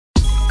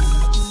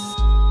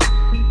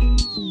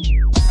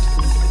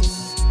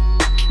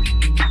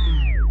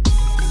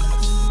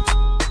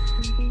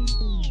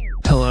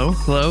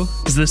Hello.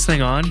 Is this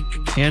thing on?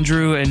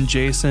 Andrew and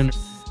Jason,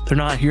 they're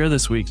not here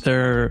this week.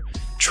 They're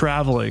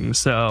traveling,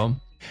 so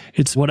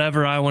it's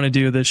whatever I want to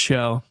do this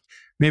show.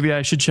 Maybe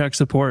I should check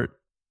support.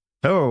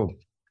 Oh,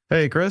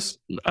 hey, Chris.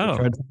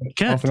 Oh,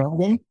 Kent.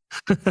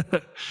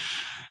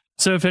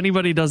 So if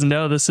anybody doesn't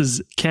know, this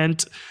is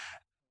Kent,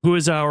 who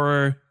is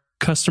our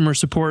customer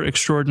support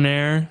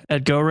extraordinaire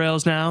at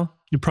GoRails now.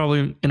 You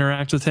probably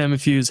interact with him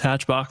if you use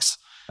Hatchbox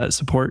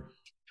support.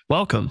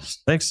 Welcome.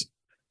 Thanks.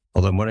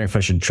 Although I'm wondering if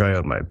I should try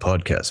out my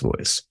podcast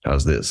voice.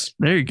 How's this?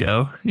 There you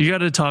go. You got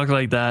to talk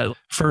like that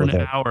for an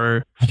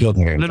hour.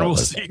 Then we'll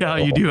see how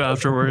you do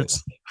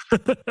afterwards.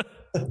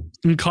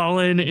 And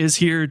Collin is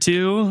here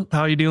too.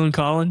 How you doing,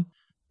 Collin?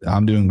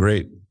 I'm doing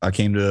great. I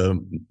came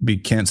to be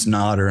Kent's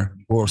nodder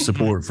or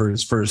support for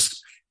his first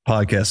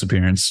podcast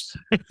appearance.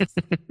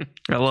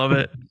 I love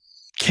it.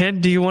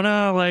 Kent, do you want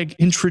to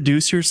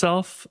introduce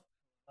yourself,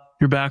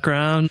 your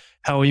background,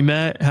 how we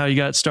met, how you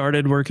got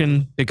started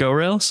working at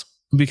GoRails?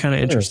 It'd be kind of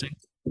interesting.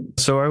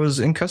 So I was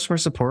in customer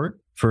support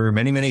for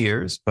many, many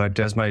years, but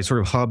as my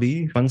sort of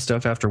hobby, fun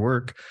stuff after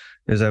work,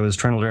 is I was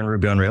trying to learn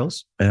Ruby on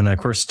Rails. And I, of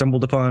course,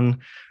 stumbled upon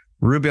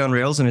Ruby on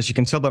Rails. And as you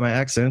can tell by my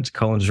accent,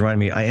 Collin just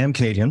reminded me, I am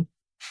Canadian.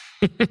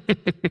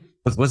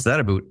 What's that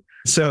about?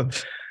 So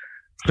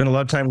spent a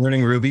lot of time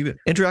learning Ruby,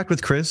 interact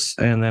with Chris,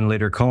 and then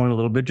later Collin a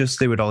little bit. Just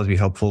they would always be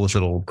helpful with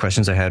little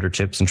questions I had or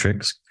tips and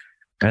tricks.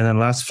 And then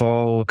last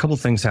fall, a couple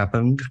of things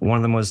happened. One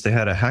of them was they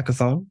had a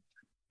hackathon.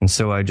 And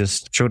so I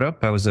just showed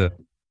up. I was a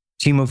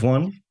team of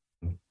one,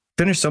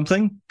 finished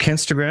something,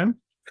 Kentstagram,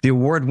 the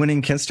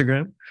award-winning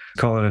Kentstagram.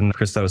 Collin and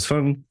Chris thought it was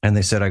fun. And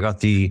they said, I got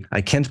the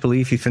I can't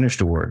believe he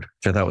finished award,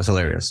 which I thought was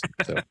hilarious.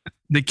 So.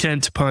 The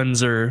Kent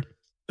puns are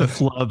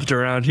loved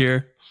around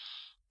here.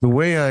 The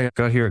way I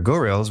got here at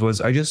GoRails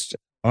was I just,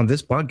 on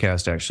this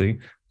podcast actually,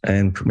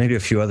 and maybe a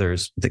few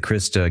others that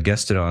Chris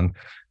guested on,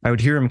 I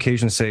would hear him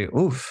occasionally say,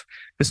 oof,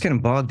 just getting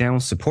bogged down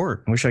with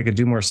support. I wish I could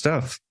do more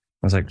stuff.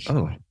 I was like,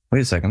 oh,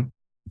 wait a second.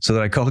 So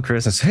that I called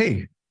Chris and said,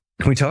 hey,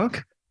 can we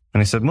talk?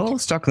 And I said, well,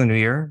 let's talk in the new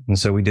year. And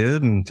so we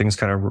did, and things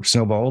kind of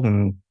snowballed,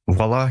 and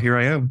voila, here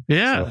I am.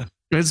 Yeah, so.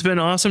 It's been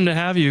awesome to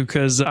have you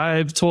because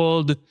I've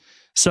told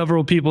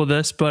several people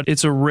this, but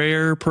it's a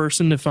rare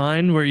person to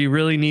find where you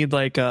really need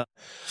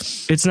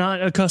it's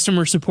not a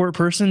customer support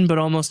person, but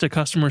almost a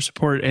customer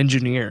support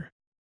engineer.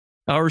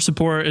 Our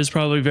support is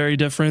probably very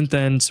different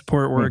than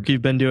support work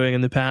you've been doing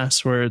in the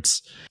past, where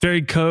it's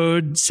very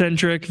code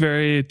centric,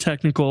 very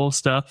technical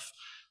stuff.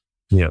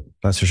 Yeah,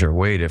 that's for sure.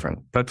 Way different,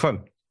 but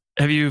fun.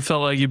 Have you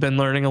felt like you've been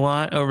learning a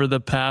lot over the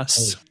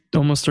past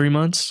almost 3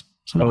 months?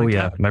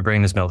 That? My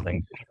brain is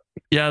melting.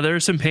 Yeah,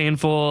 there's some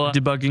painful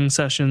debugging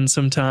sessions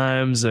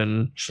sometimes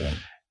and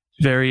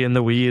very in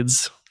the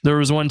weeds. There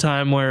was one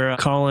time where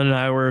Collin and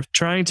I were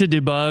trying to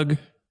debug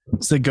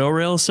the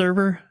GoRails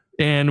server,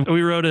 and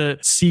we wrote a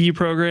C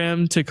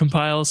program to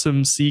compile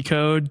some C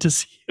code to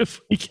see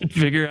if we could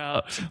figure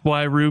out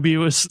why Ruby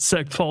was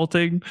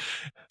segfaulting.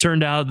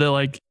 Turned out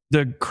that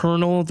the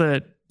kernel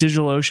that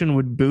DigitalOcean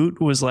would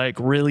boot was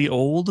really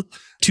old,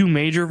 2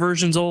 major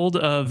versions old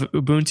of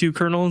Ubuntu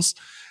kernels.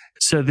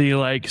 So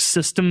the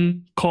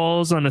system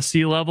calls on a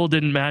C level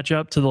didn't match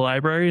up to the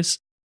libraries.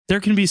 There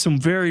can be some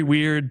very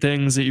weird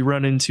things that you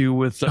run into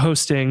with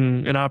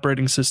hosting and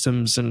operating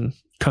systems and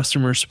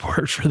customer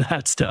support for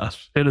that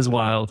stuff. It is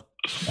wild.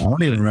 I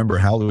don't even remember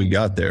how we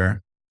got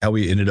there, how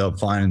we ended up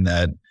finding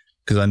that,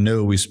 because I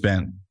know we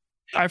spent...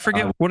 I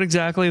forget what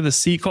exactly the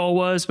C call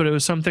was, but it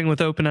was something with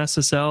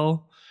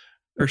OpenSSL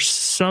or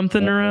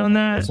something around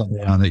that. Something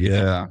around it,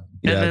 yeah.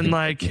 And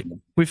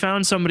then we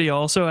found somebody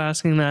also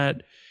asking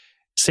that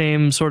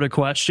same sort of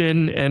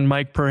question, and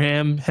Mike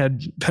Perham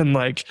had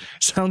been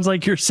sounds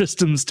like your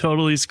system's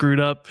totally screwed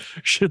up,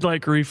 should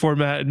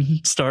reformat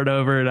and start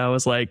over. And I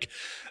was like,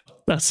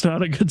 that's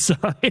not a good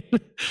sign.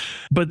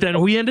 But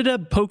then we ended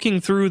up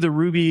poking through the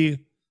Ruby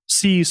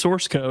C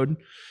source code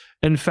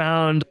and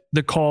found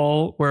the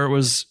call where it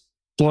was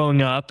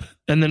blowing up.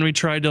 And then we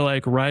tried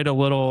to write a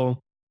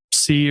little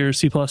C or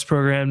C+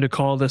 program to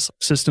call this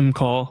system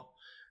call,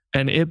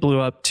 and it blew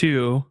up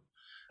too.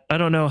 I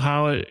don't know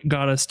how it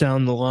got us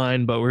down the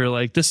line, but we were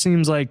like, this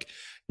seems like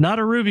not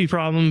a Ruby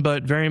problem,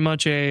 but very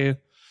much a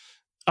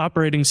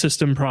operating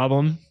system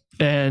problem.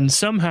 And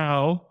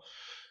somehow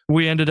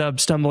we ended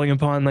up stumbling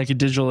upon a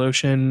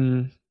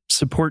DigitalOcean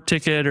support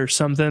ticket or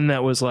something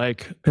that was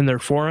in their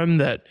forum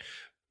that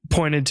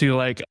pointed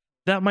to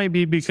that might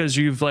be because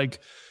you've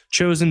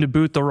chosen to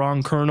boot the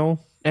wrong kernel.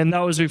 And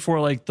that was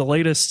before the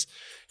latest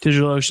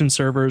DigitalOcean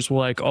servers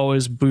will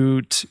always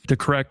boot the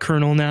correct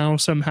kernel now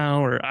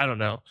somehow, or I don't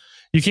know.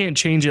 You can't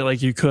change it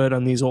like you could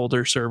on these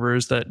older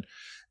servers. That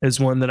is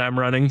one that I'm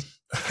running.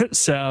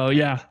 So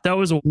yeah, that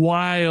was a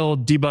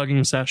wild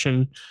debugging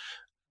session.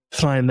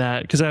 Find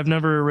that because I've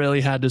never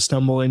really had to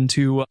stumble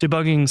into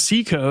debugging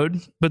C code,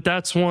 but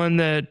that's one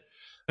that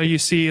you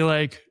see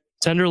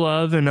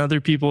Tenderlove and other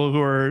people who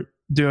are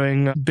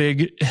doing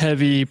big,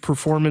 heavy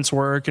performance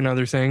work and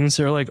other things.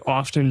 They're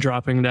often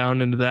dropping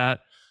down into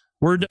that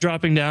we're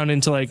dropping down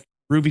into like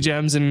Ruby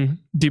gems and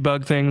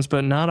debug things,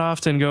 but not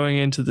often going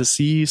into the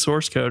C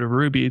source code of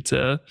Ruby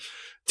to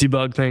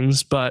debug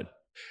things. But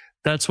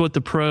that's what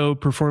the pro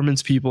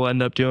performance people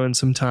end up doing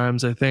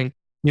sometimes. I think,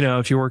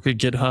 if you work at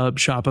GitHub,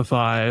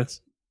 Shopify,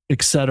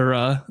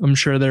 etc., I'm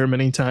sure there are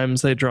many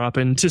times they drop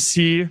into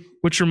C,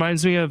 which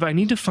reminds me of, I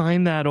need to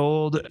find that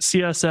old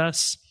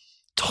CSS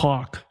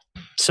talk.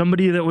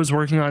 Somebody that was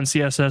working on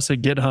CSS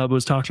at GitHub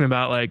was talking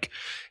about, like,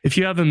 if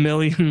you have a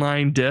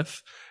 1,000,000-line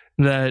diff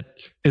that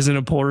isn't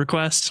a pull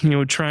request, and you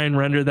would try and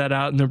render that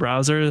out in the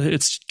browser,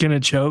 it's going to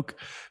choke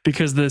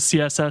because the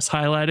CSS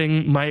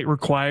highlighting might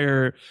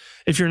require,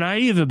 if you're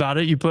naive about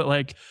it, you put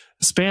like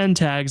span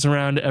tags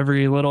around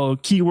every little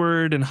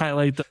keyword and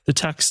highlight the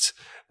text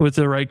with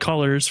the right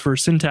colors for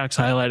syntax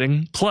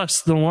highlighting,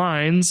 plus the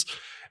lines,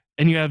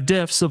 and you have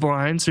diffs of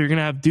lines. So you're going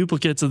to have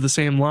duplicates of the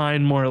same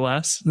line, more or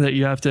less, that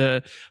you have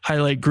to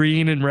highlight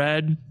green and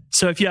red.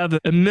 So if you have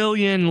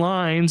 1,000,000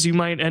 lines, you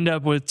might end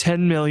up with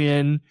 10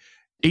 million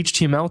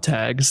HTML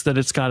tags that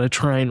it's got to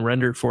try and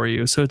render for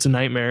you. So it's a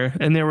nightmare.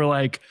 And they were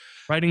like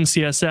writing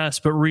CSS,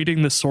 but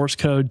reading the source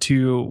code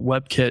to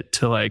WebKit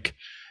to like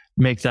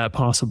make that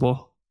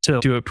possible, to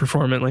do it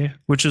performantly,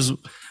 which is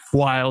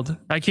wild.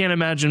 I can't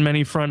imagine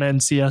many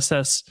front-end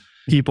CSS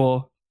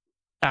people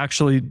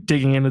actually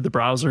digging into the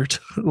browser to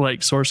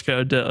like source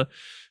code to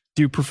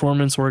do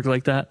performance work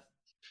like that.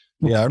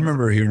 Yeah, I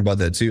remember hearing about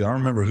that too. I don't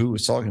remember who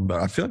was talking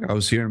about it. I feel like I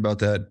was hearing about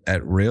that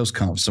at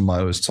RailsConf.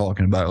 Somebody was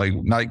talking about it,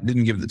 like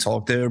didn't give the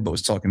talk there, but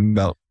was talking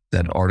about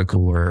that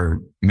article, or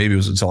maybe it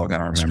was a talk. I don't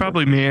remember. It's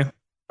probably me.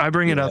 I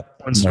bring it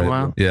up once in a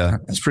while. Yeah,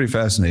 it's pretty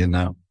fascinating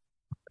now.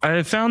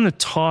 I found the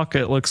talk,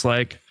 it looks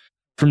like,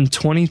 from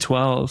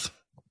 2012,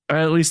 or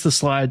at least the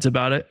slides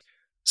about it.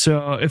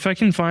 So if I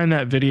can find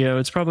that video,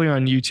 it's probably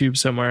on YouTube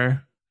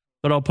somewhere,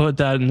 but I'll put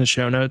that in the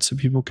show notes so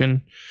people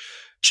can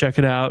check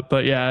it out.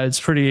 But yeah, it's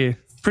pretty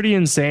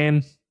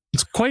insane.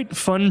 It's quite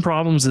fun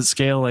problems at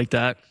scale like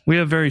that. We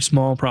have very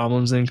small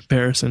problems in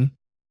comparison.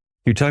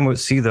 You're talking about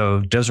C, though,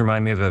 does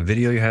remind me of a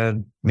video you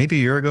had maybe a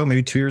year ago,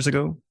 maybe 2 years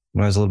ago,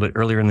 when I was a little bit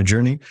earlier in the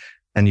journey,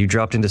 and you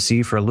dropped into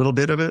C for a little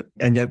bit of it.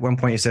 And at one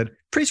point you said,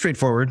 pretty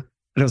straightforward.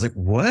 And I was like,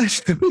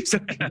 what?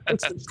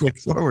 That's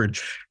straightforward.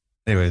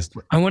 Anyways.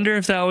 I wonder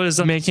if that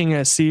was making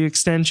a C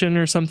extension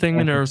or something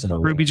in a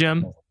Ruby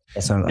gem.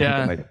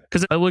 Yeah,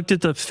 because I looked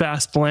at the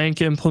fast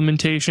blank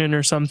implementation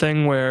or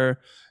something where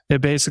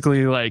it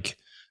basically like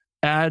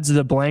adds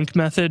the blank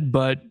method,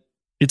 but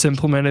it's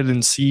implemented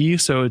in C,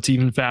 so it's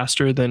even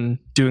faster than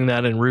doing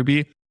that in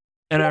Ruby.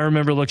 And I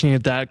remember looking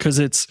at that because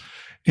it's,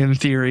 in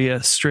theory,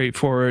 a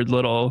straightforward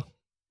little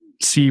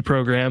C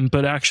program,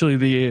 but actually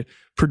the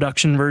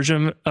production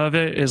version of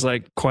it is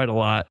like quite a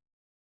lot.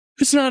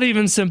 It's not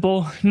even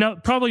simple. No,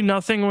 probably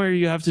nothing where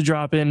you have to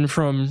drop in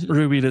from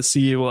Ruby to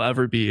C will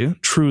ever be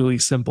truly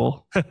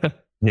simple.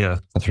 Yeah,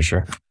 that's for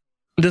sure.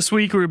 This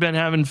week, we've been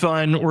having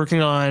fun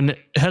working on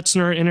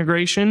Hetzner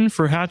integration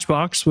for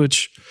Hatchbox,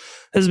 which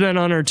has been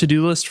on our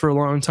to-do list for a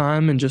long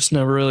time and just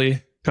never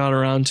really got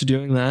around to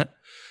doing that.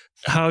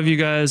 How have you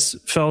guys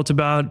felt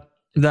about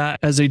that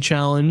as a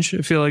challenge?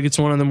 I feel like it's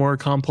one of the more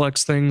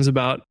complex things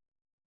about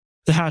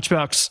the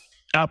Hatchbox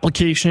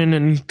application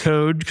and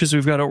code, because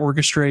we've got to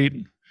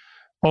orchestrate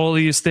all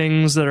these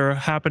things that are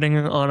happening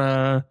on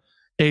a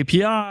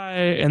API,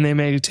 and they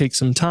may take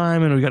some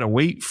time, and we got to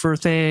wait for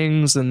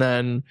things, and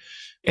then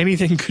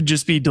anything could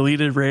just be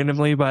deleted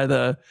randomly by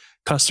the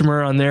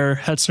customer on their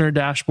Hetzner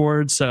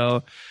dashboard.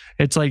 So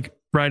it's like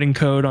writing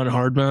code on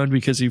hard mode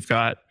because you've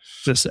got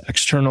this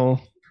external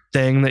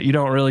thing that you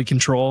don't really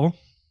control.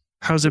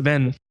 How's it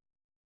been?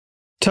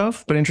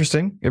 Tough, but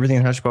interesting. Everything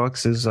in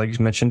Hatchbox is, like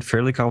you mentioned,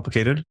 fairly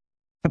complicated,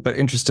 but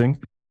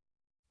interesting.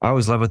 I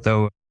always love it,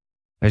 though,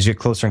 as you get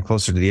closer and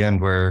closer to the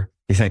end, where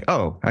you think,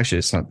 oh, actually,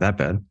 it's not that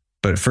bad.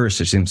 But at first,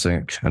 it seems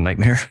like a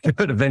nightmare.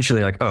 But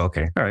eventually, like, oh,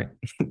 okay, all right.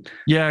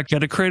 Yeah, got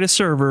to create a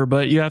server,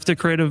 but you have to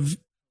create a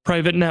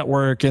private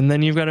network, and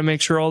then you've got to make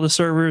sure all the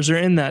servers are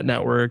in that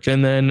network,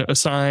 and then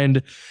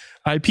assigned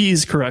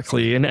IPs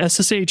correctly and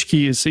SSH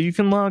keys so you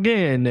can log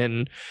in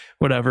and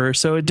whatever.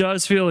 So it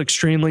does feel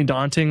extremely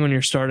daunting when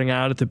you're starting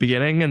out at the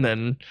beginning, and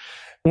then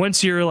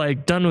once you're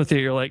like done with it,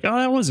 you're like, oh,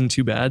 that wasn't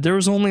too bad. There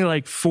was only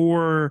like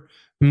 4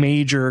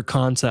 major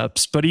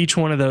concepts, but each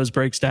one of those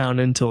breaks down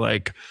into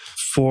like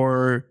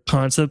 4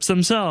 concepts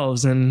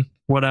themselves and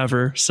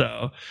whatever.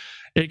 So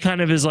it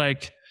kind of is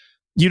like,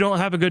 you don't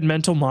have a good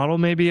mental model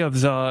maybe of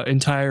the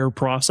entire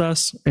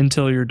process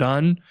until you're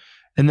done.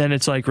 And then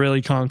it's like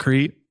really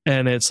concrete,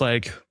 and it's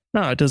like,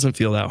 no, it doesn't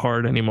feel that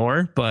hard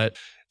anymore. But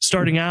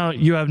starting out,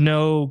 you have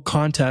no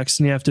context,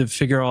 and you have to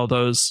figure all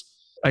those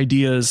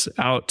ideas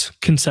out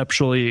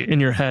conceptually in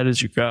your head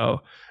as you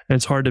go. And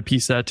it's hard to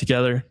piece that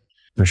together.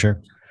 For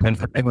sure. And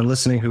for anyone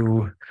listening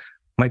who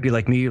might be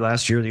like me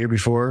last year, the year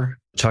before,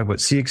 talk about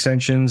C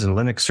extensions and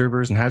Linux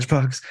servers and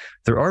Hatchbox,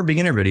 there are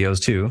beginner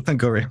videos too on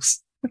GoRails.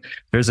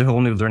 There's a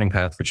whole new learning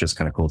path, which is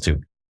kind of cool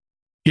too.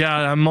 Yeah,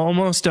 I'm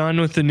almost done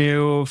with the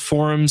new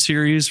forum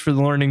series for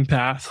the learning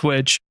path,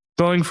 which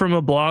going from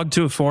a blog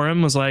to a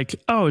forum was like,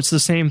 oh, it's the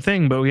same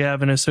thing, but we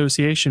have an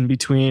association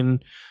between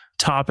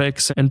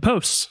topics and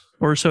posts,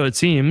 or so it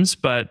seems.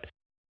 But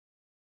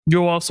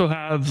you'll also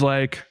have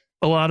like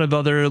a lot of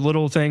other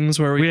little things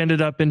where we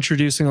ended up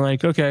introducing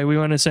like, okay, we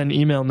want to send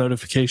email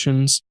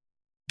notifications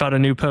about a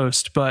new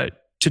post. But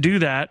to do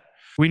that,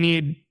 we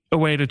need a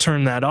way to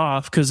turn that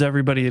off because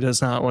everybody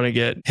does not want to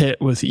get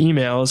hit with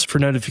emails for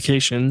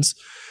notifications.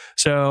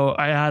 So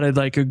I added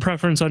like a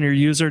preference on your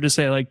user to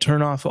say like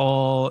turn off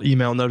all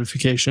email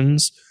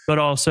notifications, but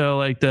also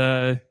like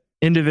the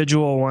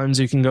individual ones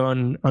you can go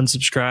and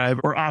unsubscribe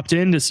or opt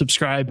in to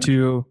subscribe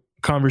to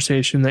a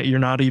conversation that you're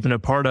not even a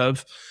part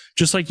of,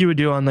 just like you would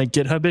do on like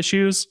GitHub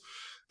issues.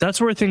 That's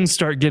where things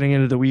start getting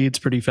into the weeds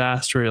pretty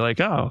fast, where you're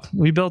like, oh,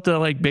 we built the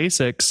like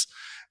basics,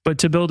 but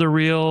to build a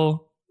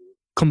real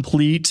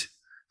complete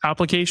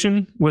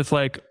application with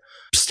like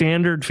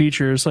standard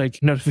features like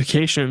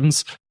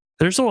notifications,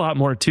 there's a lot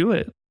more to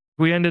it.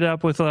 We ended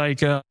up with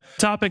like a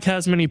topic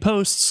has many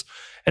posts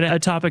and a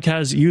topic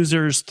has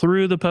users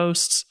through the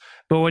posts.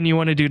 But when you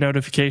want to do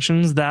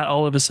notifications, that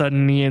all of a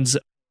sudden needs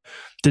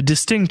the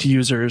distinct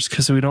users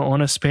because we don't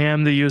want to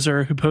spam the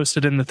user who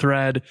posted in the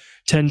thread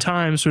 10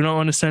 times. We don't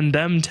want to send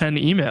them 10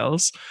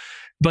 emails.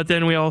 But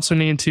then we also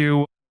need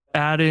to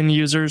add in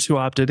users who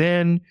opted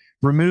in,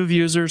 remove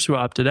users who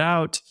opted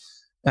out.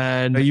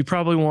 And you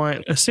probably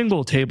want a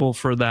single table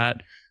for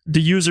that.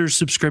 The user's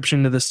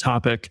subscription to this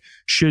topic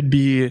should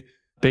be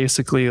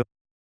basically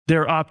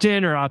their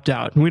opt-in or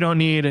opt-out. We don't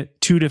need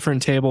two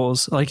different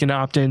tables, like an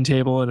opt-in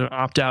table and an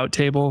opt-out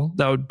table.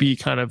 That would be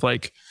kind of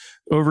like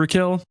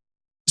overkill.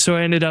 So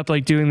I ended up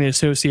like doing the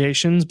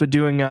associations, but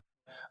doing a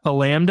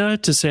lambda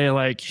to say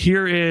like,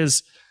 here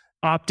is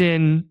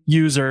opt-in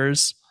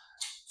users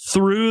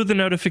through the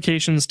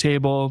notifications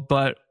table,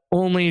 but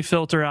only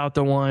filter out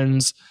the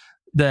ones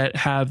that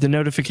have the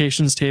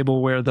notifications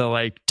table where the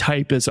like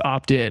type is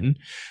opt-in.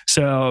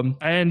 So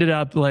I ended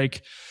up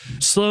like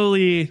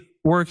slowly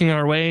working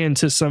our way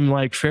into some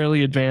like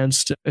fairly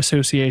advanced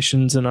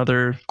associations and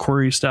other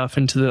query stuff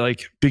into the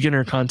like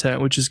beginner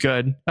content, which is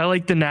good. I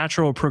like the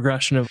natural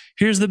progression of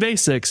here's the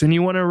basics and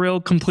you want a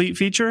real complete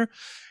feature.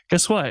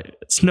 Guess what?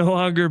 It's no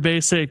longer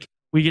basic.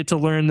 We get to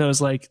learn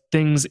those like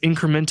things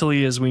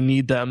incrementally as we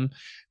need them,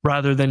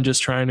 rather than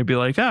just trying to be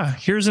like,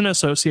 here's an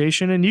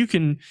association and you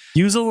can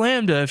use a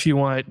lambda if you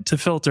want to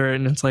filter it.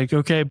 And it's like,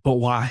 okay, but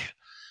why?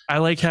 I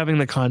like having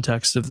the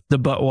context of the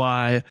but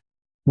why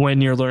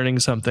when you're learning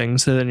something.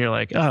 So then you're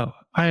like, oh,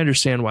 I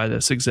understand why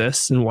this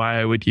exists and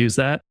why I would use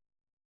that.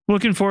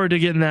 Looking forward to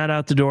getting that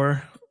out the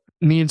door.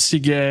 Needs to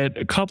get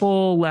a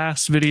couple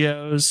last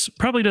videos.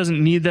 Probably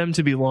doesn't need them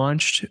to be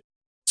launched.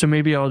 So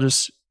maybe I'll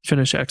just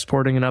finish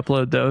exporting and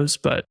upload those,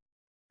 but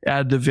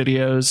add the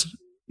videos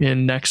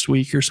in next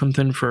week or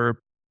something for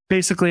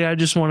basically, I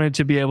just wanted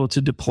to be able to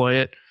deploy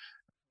it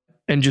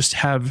and just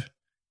have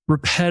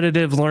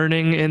repetitive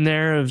learning in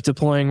there of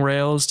deploying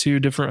Rails to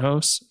different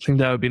hosts. I think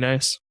that would be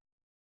nice.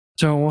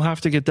 So we'll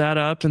have to get that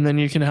up and then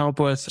you can help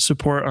with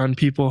support on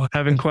people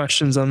having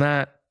questions on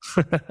that.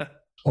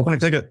 I'll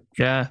take it.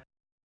 Yeah.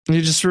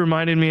 You just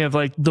reminded me of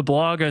like the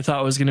blog I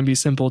thought was going to be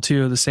simple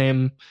too. The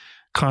same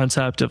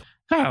concept of,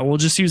 we'll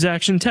just use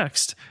action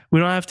text. We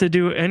don't have to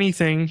do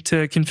anything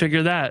to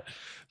configure that.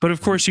 But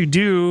of course you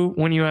do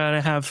when you want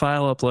to have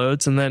file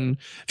uploads. And then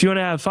if you want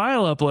to have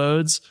file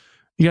uploads,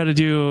 you got to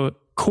do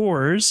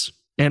cores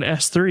and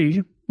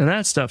S3. And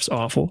that stuff's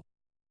awful.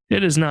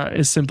 It is not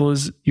as simple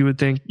as you would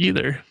think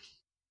either.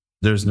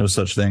 There's no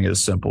such thing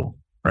as simple,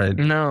 right?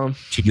 No.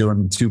 You go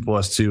in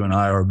 2+2 and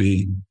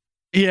IRB.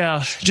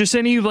 Yeah. Just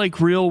any like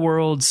real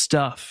world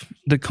stuff,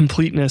 the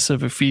completeness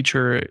of a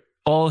feature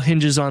all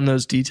hinges on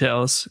those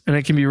details. And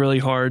it can be really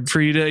hard for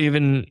you to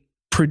even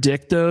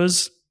predict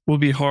those will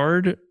be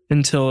hard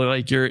until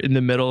like you're in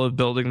the middle of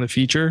building the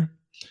feature.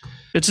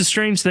 It's a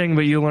strange thing,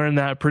 but you learn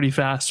that pretty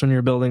fast when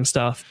you're building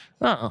stuff.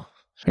 Oh,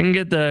 I can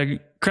get the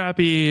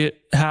crappy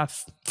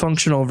half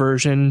functional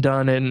version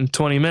done in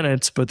 20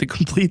 minutes, but the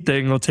complete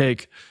thing will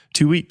take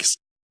 2 weeks.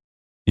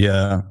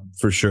 Yeah,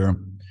 for sure.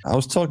 I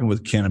was talking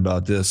with Ken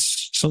about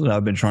this, something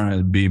I've been trying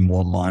to be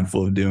more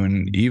mindful of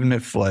doing, even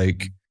if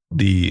like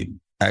the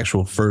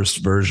actual first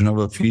version of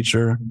a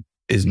feature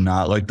is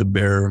not like the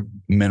bare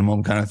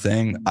minimum kind of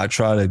thing. I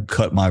try to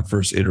cut my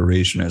first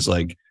iteration as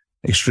like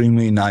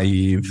extremely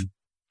naive,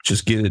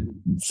 just get it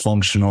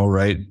functional,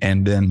 right?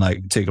 And then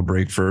like take a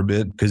break for a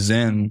bit, because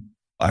then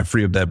I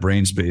free up that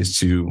brain space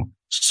to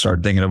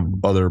start thinking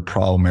of other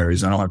problem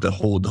areas. I don't have to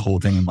hold the whole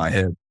thing in my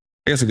head.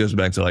 I guess it goes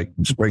back to like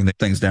just breaking the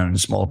things down into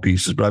small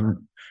pieces, but I've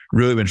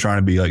really been trying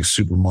to be like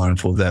super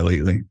mindful of that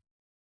lately.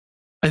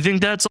 I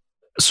think that's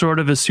sort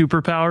of a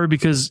superpower,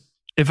 because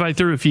if I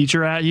threw a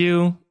feature at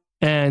you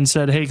and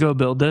said, hey, go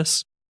build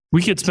this,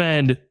 we could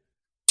spend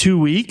 2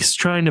 weeks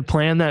trying to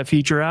plan that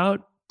feature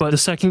out. But the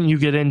second you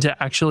get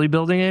into actually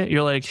building it,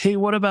 you're like, hey,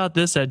 what about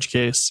this edge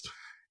case?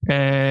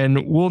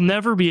 And we'll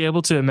never be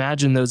able to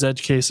imagine those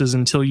edge cases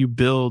until you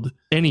build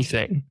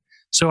anything.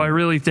 So I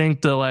really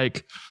think that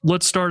like,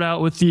 let's start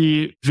out with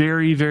the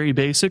very, very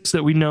basics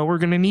that we know we're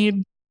going to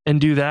need and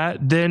do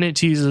that. Then it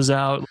teases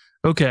out,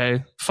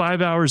 okay,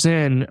 5 hours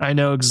in, I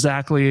know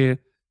exactly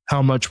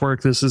how much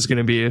work this is going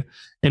to be.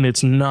 And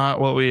it's not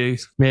what we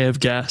may have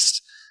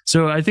guessed.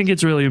 So I think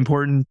it's really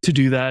important to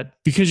do that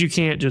because you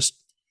can't just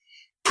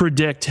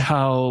predict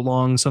how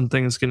long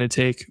something is going to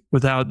take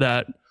without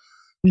that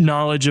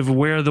knowledge of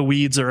where the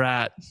weeds are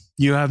at.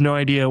 You have no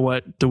idea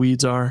what the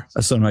weeds are.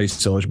 That's something I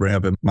used to always bring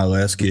up at my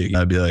last gig.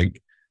 I'd be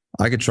like,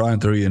 I could try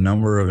and throw you a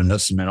number of an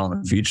estimate on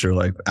the feature,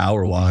 like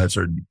hour wise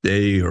or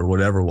day or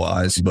whatever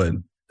wise. But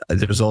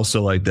there's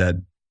also like that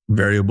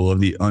variable of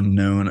the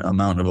unknown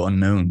amount of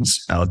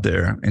unknowns out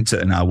there.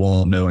 And I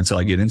won't know until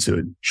I get into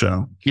it.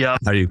 So yeah,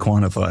 how do you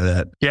quantify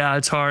that? Yeah,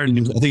 it's hard. I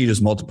think you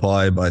just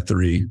multiply it by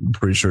 3. I'm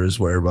pretty sure is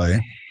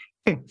whereby.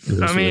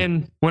 I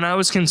mean, when I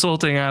was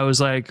consulting, I was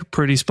like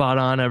pretty spot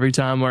on every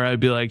time where I'd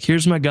be like,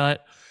 here's my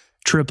gut,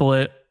 triple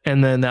it.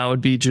 And then that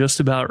would be just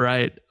about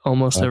right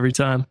almost every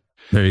time.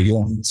 There you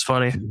go. It's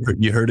funny.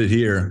 You heard it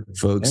here,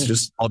 folks.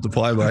 Just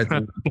multiply by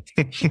 3.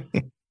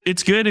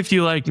 It's good if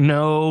you like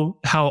know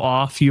how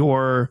off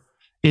your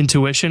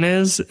intuition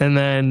is and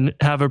then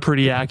have a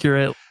pretty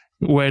accurate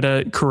way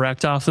to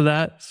correct off of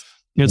that.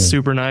 It's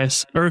super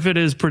nice. Or if it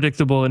is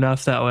predictable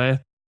enough that way.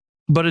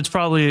 But it's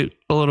probably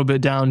a little bit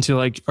down to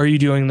like, are you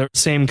doing the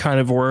same kind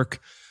of work?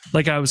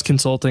 Like I was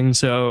consulting.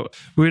 So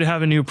we would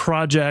have a new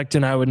project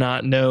and I would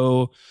not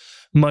know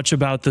much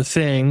about the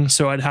thing.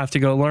 So I'd have to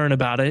go learn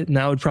about it. And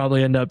that would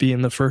probably end up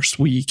being the first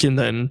week. And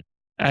then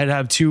I'd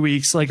have 2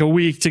 weeks, like a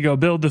week to go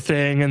build the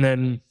thing. And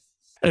then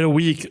at a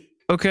week,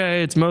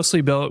 okay, it's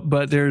mostly built,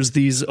 but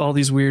there's all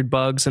these weird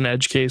bugs and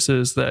edge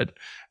cases that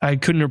I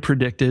couldn't have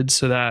predicted.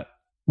 So that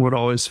would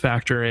always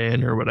factor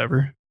in or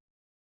whatever.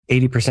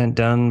 80%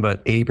 done,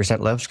 but 80%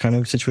 left kind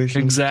of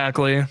situation.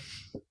 Exactly.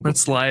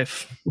 That's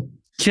life.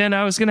 Ken,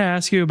 I was going to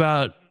ask you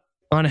about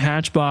on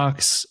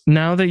Hatchbox,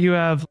 now that you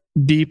have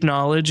deep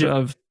knowledge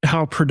of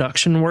how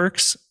production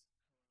works,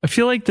 I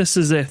feel like this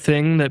is a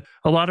thing that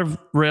a lot of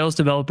Rails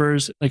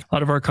developers, like a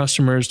lot of our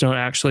customers don't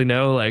actually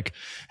know, like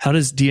how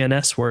does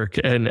DNS work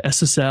and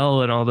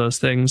SSL and all those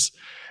things.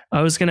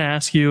 I was going to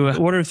ask you,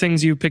 what are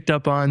things you picked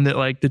up on that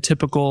like the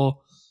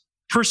typical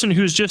person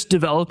who's just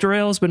developed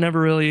Rails but never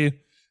really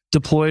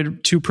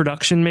deployed to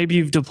production? Maybe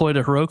you've deployed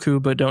a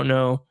Heroku but don't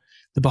know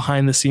the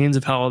behind the scenes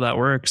of how all that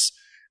works.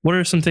 What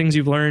are some things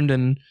you've learned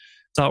and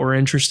thought were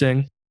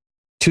interesting?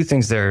 2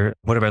 things there.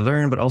 What have I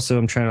learned? But also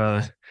I'm trying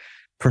to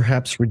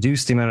perhaps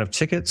reduce the amount of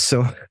tickets.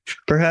 So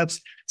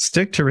perhaps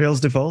stick to Rails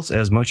defaults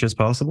as much as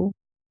possible.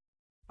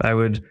 I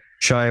would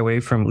shy away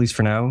from, at least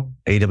for now,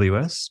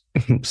 AWS.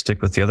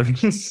 Stick with the other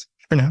ones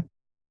for now.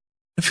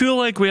 I feel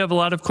like we have a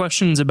lot of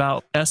questions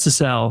about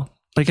SSL.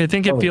 Like I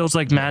think it feels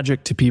like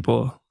magic to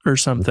people or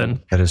something.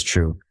 That is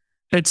true.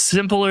 It's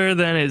simpler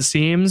than it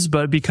seems,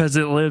 but because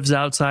it lives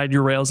outside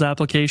your Rails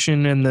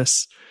application in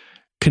this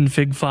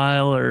config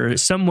file or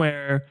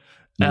somewhere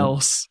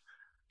else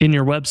in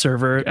your web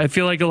server, I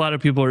feel like a lot of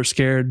people are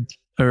scared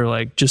or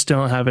like just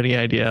don't have any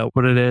idea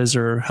what it is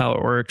or how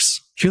it works.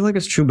 I feel like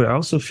it's true, but I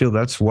also feel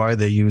that's why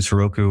they use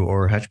Heroku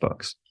or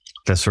Hatchbox.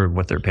 That's sort of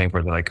what they're paying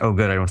for. They're like, oh,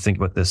 good, I don't think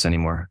about this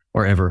anymore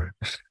or ever.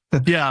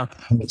 Yeah.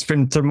 It's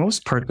been, for the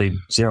most part, they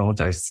zero,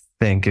 I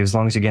think, as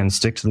long as, again,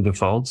 stick to the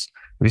defaults.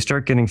 If you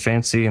start getting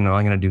fancy and, oh,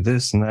 I'm going to do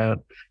this and that,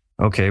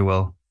 okay,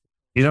 well,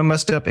 you don't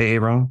messed up AA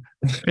wrong.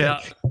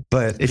 Yeah.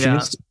 But if you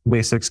use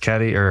basics,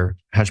 Caddy or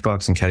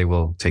Hatchbox and Caddy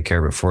will take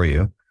care of it for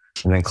you.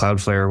 And then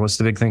Cloudflare, what's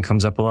the big thing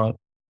comes up a lot?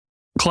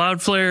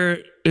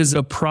 Cloudflare is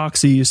a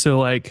proxy. So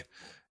like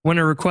when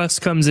a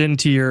request comes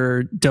into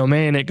your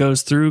domain, it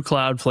goes through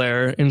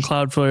Cloudflare and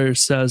Cloudflare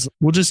says,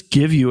 we'll just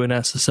give you an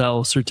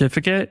SSL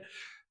certificate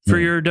for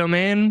your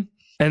domain.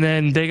 And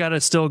then they got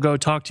to still go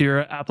talk to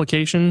your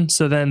application.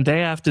 So then they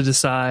have to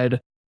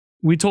decide.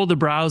 We told the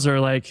browser,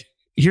 like,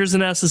 here's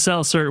an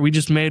SSL cert. We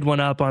just made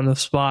one up on the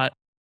spot.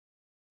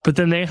 But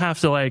then they have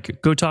to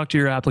like go talk to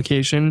your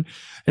application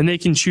and they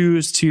can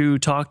choose to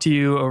talk to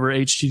you over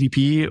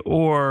HTTP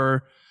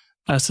or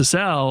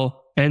SSL.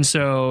 And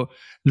so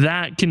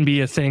that can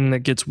be a thing that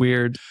gets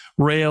weird.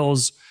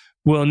 Rails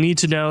will need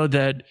to know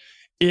that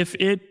if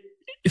it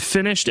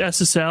finished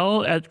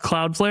SSL at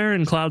Cloudflare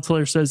and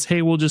Cloudflare says,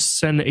 hey, we'll just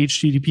send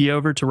HTTP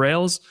over to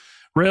Rails,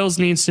 Rails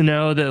needs to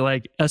know that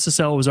like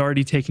SSL was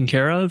already taken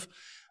care of.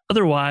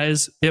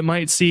 Otherwise, it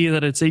might see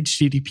that it's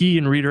HTTP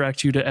and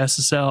redirect you to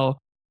SSL,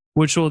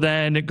 which will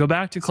then go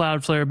back to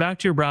Cloudflare, back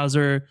to your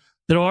browser.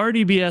 It'll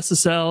already be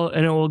SSL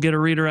and it will get a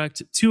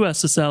redirect to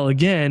SSL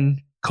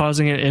again,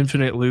 causing an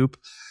infinite loop.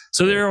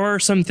 So there are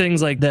some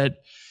things like that.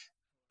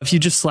 If you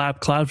just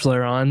slap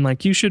Cloudflare on,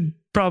 like you should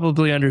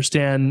probably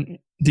understand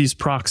these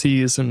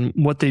proxies and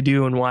what they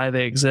do and why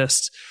they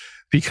exist.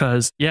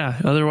 Because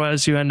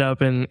otherwise you end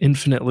up in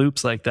infinite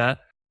loops like that.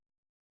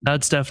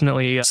 That's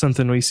definitely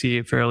something we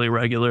see fairly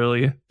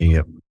regularly.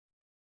 Yep.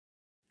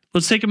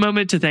 Let's take a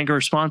moment to thank our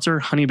sponsor,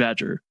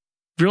 Honeybadger.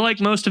 If you're like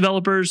most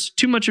developers,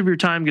 too much of your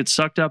time gets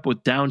sucked up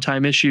with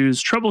downtime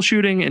issues,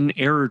 troubleshooting, and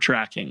error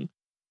tracking.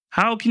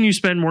 How can you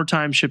spend more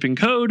time shipping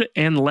code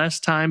and less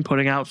time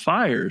putting out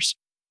fires?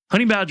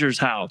 Honeybadger's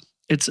how.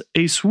 It's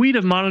a suite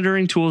of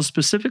monitoring tools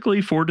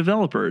specifically for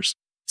developers.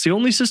 It's the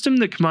only system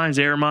that combines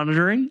error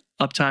monitoring,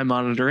 uptime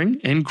monitoring,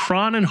 and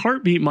cron and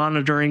heartbeat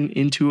monitoring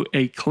into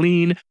a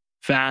clean,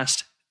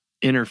 fast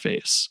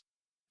interface.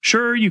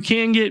 Sure, you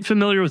can get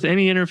familiar with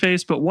any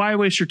interface, but why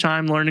waste your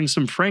time learning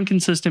some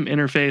frank-consistent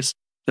interface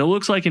that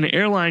looks like an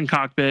airline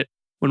cockpit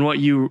when what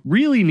you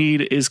really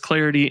need is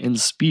clarity and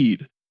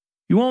speed?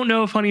 You won't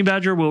know if Honey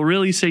Badger will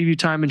really save you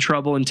time and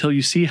trouble until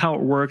you see how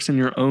it works in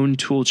your own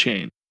tool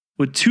chain.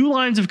 With 2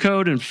 lines of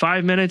code in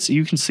 5 minutes,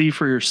 you can see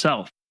for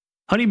yourself.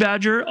 Honey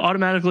Badger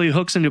automatically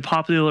hooks into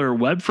popular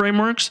web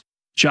frameworks,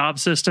 job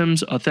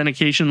systems,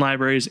 authentication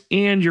libraries,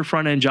 and your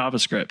front-end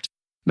JavaScript.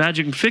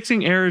 Magic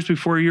fixing errors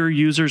before your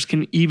users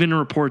can even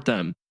report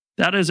them.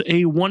 That is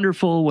a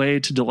wonderful way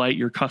to delight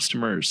your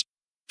customers.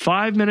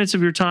 5 minutes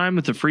of your time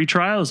with a free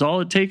trial is all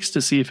it takes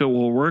to see if it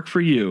will work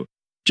for you.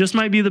 Just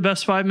might be the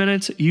best 5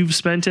 minutes you've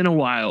spent in a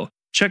while.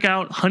 Check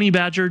out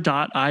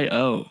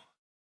honeybadger.io.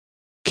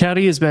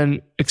 Caddy has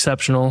been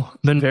exceptional.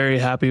 Been very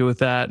happy with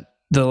that.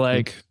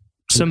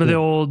 Some of the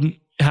old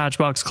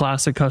Hatchbox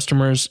Classic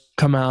customers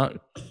come out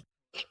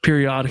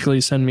periodically,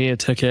 send me a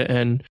ticket,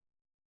 and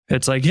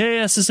it's like, hey,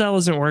 SSL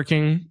isn't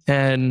working.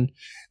 And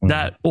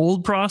that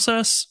old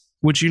process,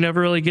 which you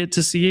never really get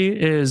to see,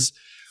 is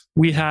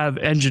we have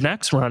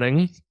Nginx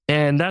running,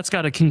 and that's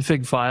got a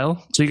config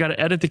file. So you got to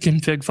edit the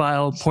config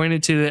file, point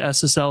it to the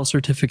SSL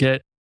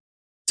certificate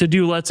to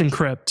do Let's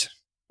Encrypt.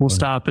 We'll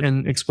stop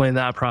and explain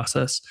that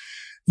process.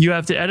 You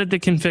have to edit the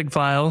config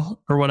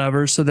file or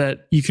whatever so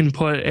that you can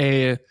put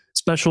a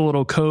special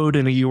little code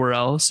in a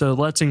URL. So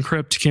Let's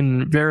Encrypt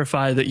can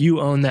verify that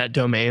you own that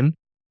domain.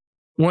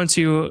 Once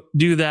you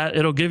do that,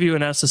 it'll give you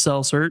an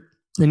SSL cert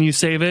and you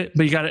save it,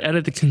 but you got to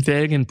edit the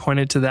config and point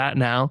it to that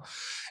now.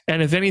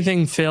 And if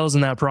anything fails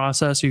in that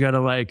process, you got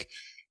to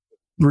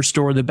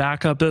restore the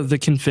backup of the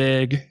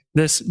config.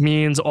 This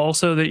means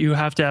also that you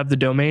have to have the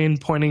domain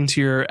pointing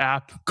to your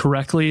app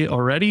correctly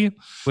already,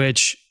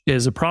 which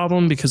is a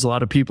problem because a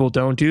lot of people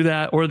don't do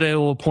that, or they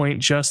will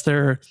point just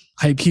their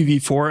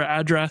IPv4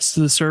 address to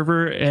the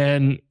server,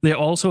 and they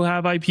also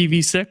have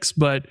IPv6,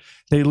 but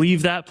they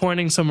leave that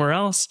pointing somewhere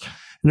else.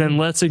 And then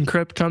Let's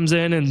Encrypt comes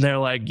in and they're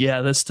like,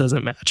 yeah, this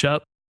doesn't match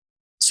up.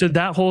 So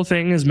that whole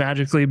thing has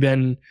magically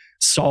been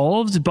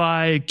solved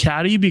by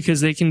Caddy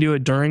because they can do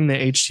it during the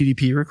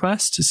HTTP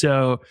request.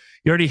 So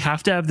you already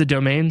have to have the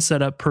domain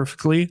set up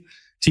perfectly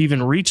to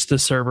even reach the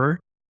server.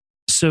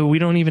 So we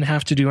don't even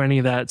have to do any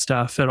of that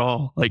stuff at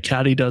all.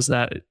 Caddy does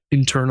that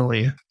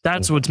internally.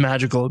 That's what's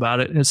magical about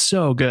it. It's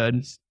so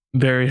good.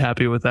 Very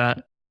happy with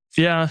that.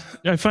 Yeah,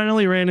 I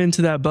finally ran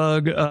into that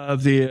bug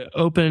of the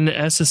open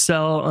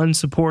SSL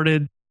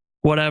unsupported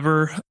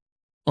whatever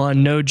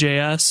on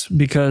Node.js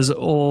because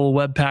old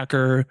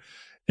Webpacker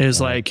is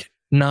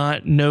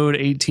not Node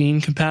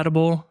 18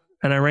 compatible.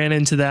 And I ran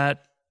into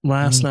that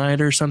last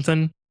night or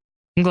something.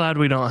 I'm glad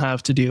we don't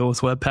have to deal with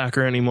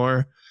Webpacker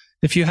anymore.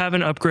 If you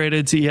haven't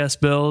upgraded to ES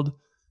Build,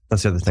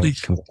 that's the other thing.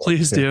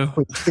 Please do.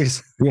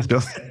 Please.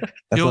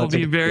 You'll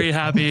be very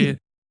happy.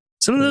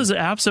 Some of those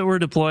apps that we're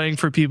deploying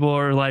for people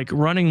are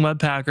running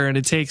Webpacker, and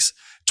it takes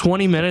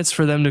 20 minutes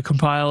for them to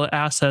compile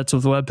assets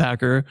with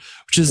Webpacker,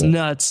 which is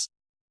nuts.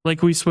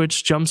 We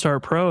switched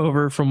Jumpstart Pro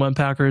over from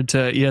Webpacker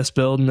to ES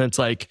Build, and it's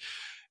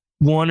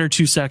 1 or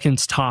 2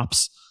 seconds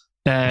tops.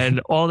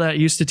 And all that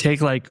used to take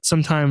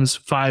sometimes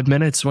 5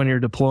 minutes when you're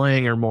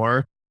deploying or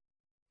more,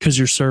 because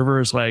your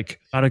server is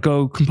gotta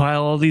go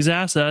compile all these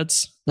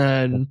assets,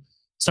 and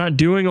it's not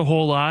doing a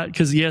whole lot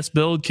because ES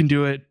Build can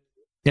do it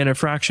in a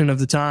fraction of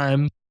the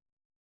time.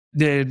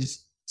 The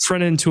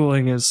front-end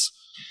tooling is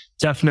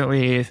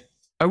definitely,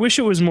 I wish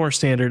it was more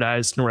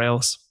standardized in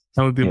Rails.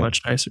 That would be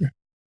much nicer.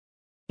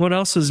 What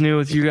else is new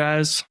with you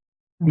guys?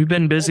 We've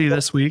been busy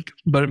this week,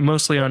 but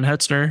mostly on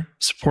Hetzner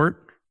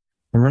support.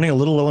 I'm running a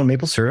little low on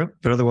maple syrup,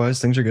 but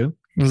otherwise things are good.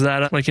 Is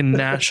that a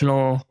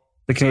national...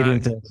 The Canadian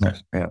thing.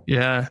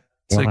 Yeah.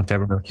 You don't have to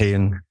have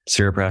Canadian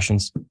syrup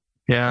rations.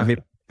 Yeah.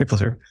 Maple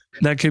syrup.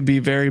 That could be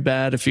very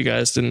bad if you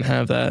guys didn't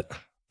have that.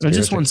 I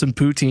just want some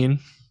poutine.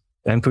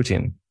 And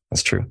poutine.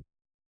 That's true.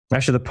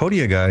 Actually, the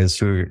Podia guys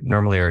who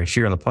normally are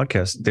here on the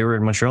podcast, they were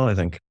in Montreal, I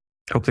think.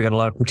 Hope they got a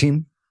lot of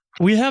poutine.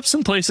 We have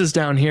some places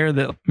down here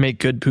that make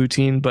good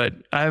poutine, but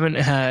I haven't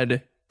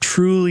had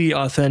truly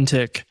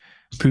authentic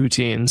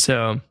poutine.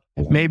 So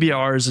maybe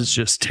ours is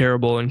just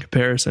terrible in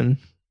comparison.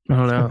 I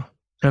don't know.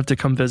 I have to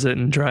come visit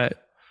and try it.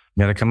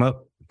 You gotta come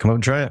up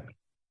and try it.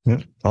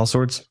 Yeah, all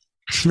sorts.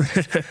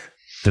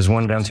 There's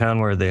one downtown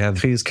where they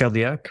have cheese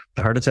cardiac,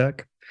 a heart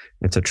attack.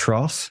 It's a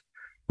trough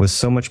with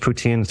so much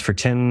poutine for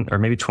 10 or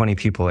maybe 20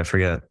 people, I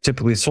forget.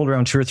 Typically sold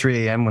around 2 or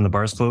 3 a.m. when the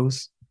bars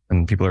close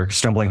and people are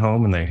stumbling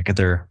home and they get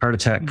their heart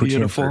attack poutine.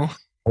 Beautiful.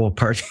 Whole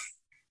party.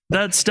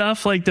 That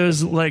stuff,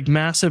 those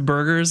massive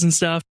burgers and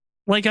stuff.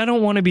 I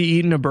don't want to be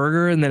eating a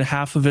burger and then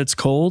half of it's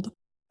cold.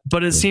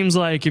 But it seems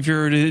like if you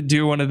were to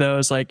do one of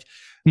those,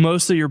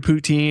 most of your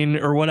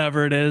poutine or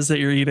whatever it is that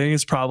you're eating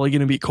is probably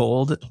going to be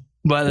cold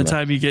by the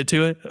time you get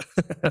to it.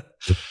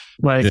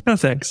 No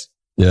thanks.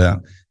 Yeah.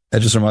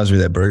 That just reminds me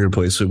of that burger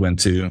place we went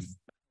to.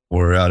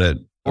 We're out at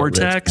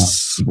Vortex.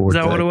 Is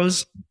that what it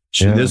was?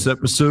 Yeah. This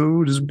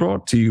episode is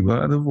brought to you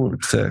by the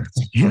Vortex.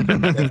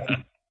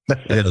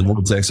 Yeah, the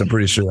vortex, I'm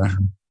pretty sure.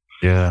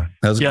 Yeah.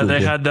 That was Yeah, cool, they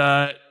kid. had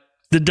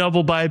the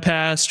double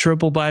bypass,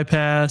 triple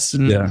bypass,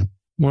 and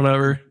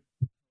whatever.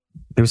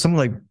 There was something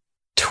like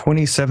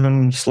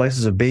 27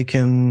 slices of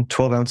bacon,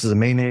 12 ounces of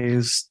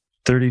mayonnaise,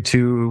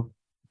 32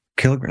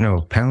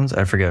 pounds.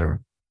 I forget.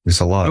 It's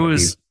a lot. It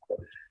was,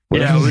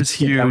 it was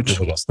huge.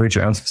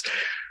 32 ounces.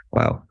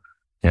 Wow.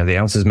 Yeah, the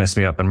ounces messed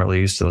me up. I'm really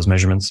used to those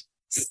measurements.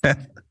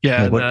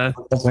 Yeah,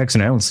 what's next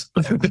an ounce?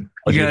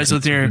 You guys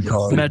with your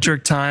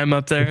metric time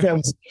up there.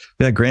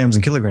 Yeah, grams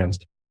and kilograms.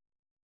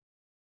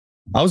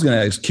 I was going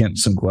to ask Kent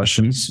some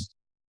questions.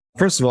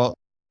 First of all,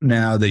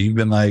 now that you've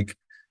been like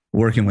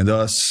working with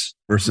us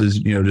versus,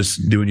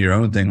 just doing your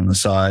own thing on the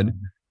side,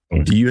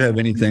 do you have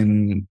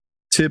anything,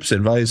 tips,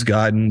 advice,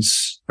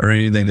 guidance, or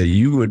anything that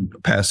you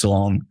would pass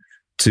along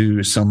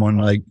to someone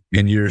like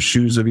in your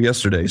shoes of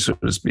yesterday, so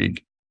to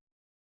speak?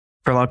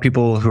 For a lot of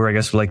people who are, I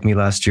guess, like me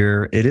last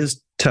year, it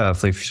is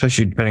tough, like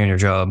especially depending on your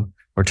job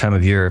or time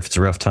of year. If it's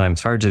a rough time,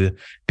 it's hard to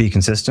be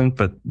consistent.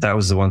 But that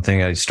was the one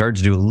thing I started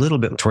to do a little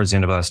bit towards the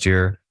end of last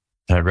year.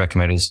 And I'd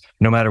recommend is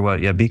no matter what,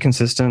 be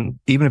consistent.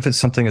 Even if it's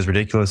something as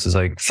ridiculous as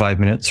like 5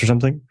 minutes or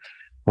something,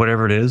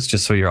 whatever it is,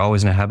 just so you're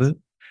always in a habit.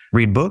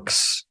 Read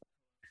books,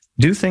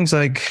 do things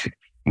like,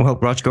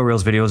 watch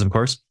GoRails videos, of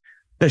course.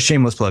 A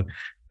shameless plug.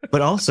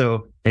 But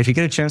also, if you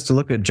get a chance to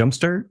look at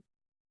Jumpstart,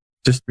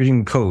 just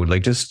reading code,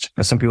 like just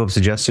as some people have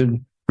suggested,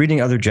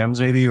 reading other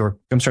gems maybe, or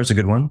Jumpstart's a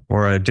good one,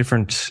 or a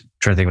different,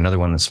 trying to think of another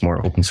one that's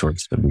more open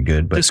source that'd be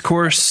good. But this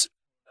course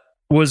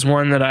was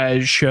one that I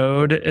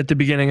showed at the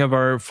beginning of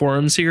our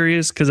forum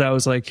series because I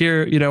was like,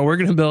 here, we're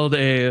going to build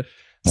a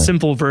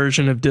simple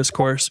version of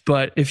Discourse,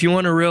 but if you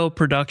want a real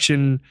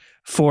production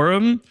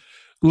forum,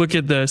 look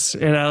at this.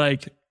 And I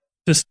like,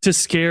 just to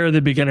scare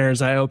the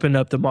beginners, I opened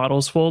up the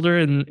models folder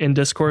in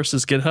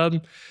Discourse's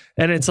GitHub,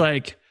 and it's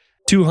like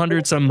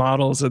 200 some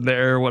models in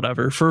there or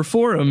whatever for a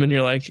forum. And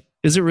you're like,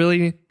 is it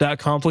really that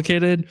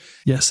complicated?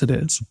 Yes, it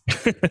is.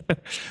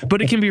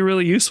 But it can be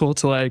really useful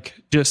to like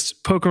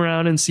just poke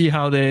around and see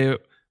how they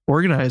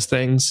organize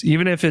things,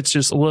 even if it's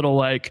just a little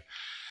like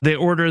they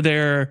order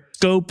their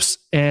scopes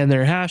and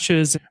their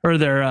hashes or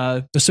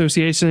their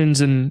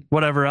associations and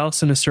whatever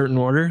else in a certain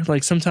order.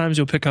 Like sometimes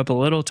you'll pick up a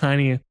little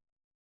tiny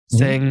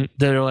thing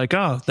that are like,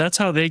 oh, that's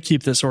how they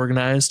keep this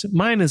organized.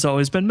 Mine has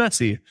always been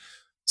messy.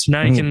 So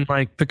now you can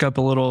like pick up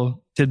a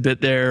little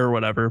tidbit there or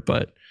whatever.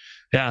 But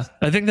yeah,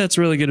 I think that's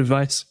really good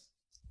advice.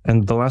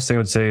 And the last thing I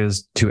would say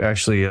is to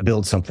actually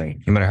build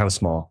something, no matter how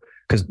small,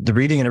 because the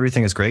reading and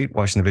everything is great,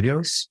 watching the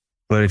videos.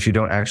 But if you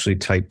don't actually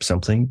type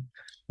something,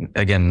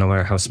 again, no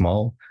matter how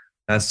small,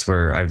 that's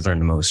where I've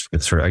learned the most.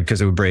 It's sort of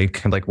because it would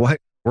break. I'm like, what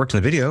worked in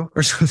the video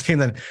or something?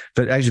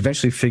 But I was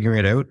eventually figuring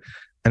it out.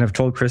 And I've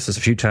told Chris this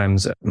a few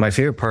times. My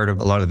favorite part of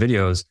a lot of the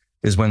videos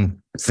is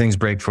when things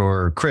break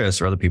for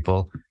Chris or other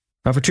people.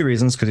 Not for two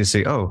reasons, because you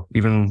say, oh,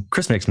 even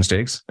Chris makes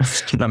mistakes.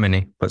 Not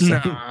many, but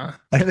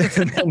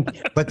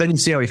but then you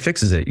see how he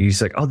fixes it. You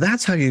say, oh,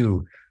 that's how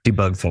you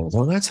debug things.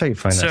 Well, that's how you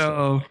find that.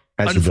 So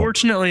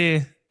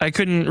unfortunately, I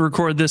couldn't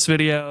record this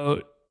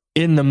video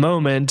in the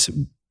moment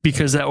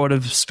because that would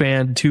have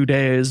spanned 2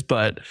 days.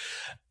 But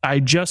I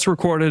just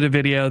recorded a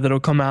video that'll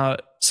come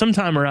out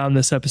sometime around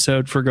this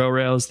episode for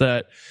GoRails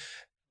that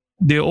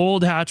the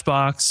old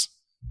Hatchbox,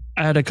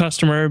 I had a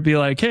customer be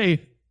like,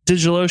 hey,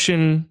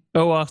 DigitalOcean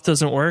OAuth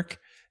doesn't work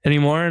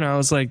anymore. And I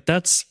was like,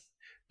 that's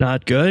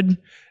not good.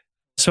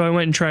 So I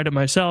went and tried it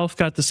myself,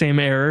 got the same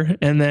error,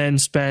 and then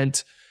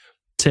spent,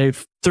 say,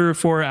 3 or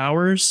 4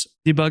 hours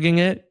debugging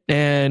it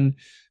and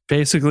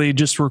basically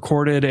just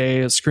recorded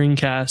a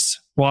screencast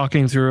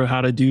walking through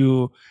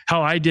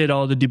how I did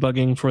all the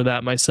debugging for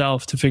that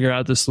myself to figure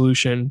out the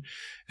solution,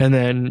 and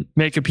then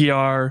make a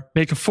PR,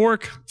 make a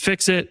fork,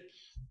 fix it,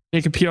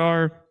 make a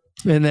PR.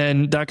 And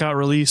then that got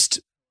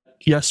released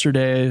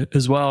yesterday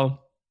as well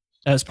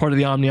as part of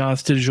the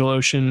OmniAuth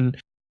DigitalOcean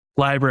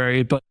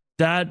library. But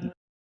that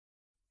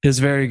is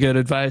very good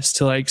advice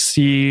to like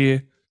see.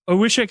 I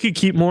wish I could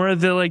keep more of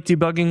the like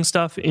debugging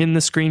stuff in the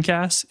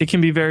screencast. It can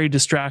be very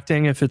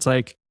distracting if it's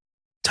like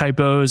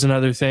typos and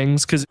other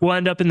things, because we'll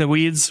end up in the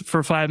weeds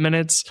for 5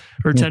 minutes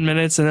or 10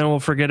 minutes and then we'll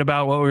forget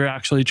about what we were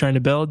actually trying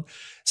to build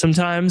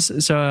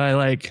sometimes. So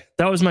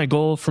that was my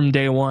goal from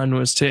day one,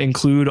 was to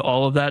include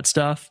all of that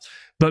stuff,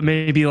 but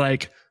maybe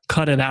like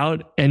cut it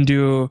out and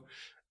do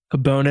a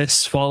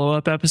bonus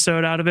follow-up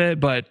episode out of it.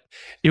 But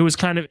it was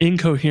kind of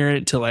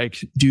incoherent to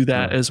like do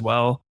that as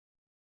well.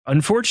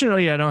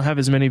 Unfortunately, I don't have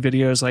as many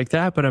videos like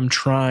that, but I'm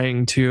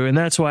trying to. And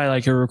that's why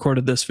like I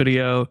recorded this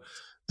video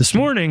this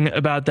morning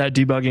about that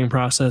debugging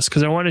process,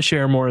 because I want to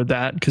share more of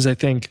that, because I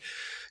think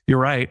you're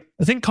right.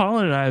 I think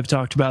Collin and I have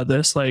talked about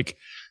this. Like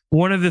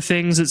one of the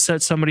things that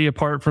sets somebody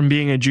apart from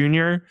being a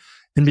junior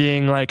and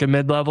being like a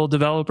mid-level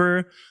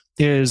developer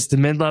is the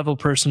mid-level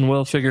person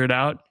will figure it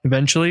out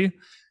eventually.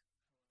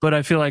 But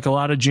I feel like a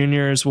lot of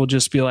juniors will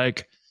just be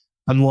like,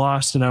 I'm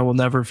lost and I will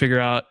never figure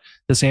out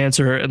this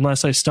answer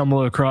unless I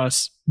stumble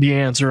across the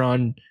answer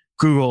on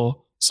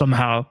Google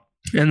somehow.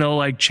 And they'll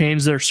like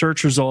change their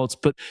search results,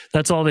 but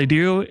that's all they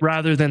do,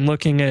 rather than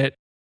looking at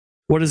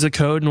what is the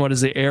code and what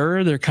is the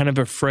error. They're kind of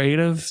afraid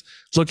of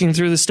looking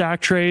through the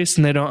stack trace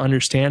and they don't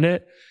understand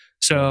it.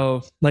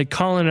 So like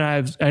Collin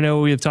and I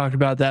know we have talked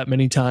about that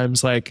many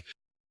times. Like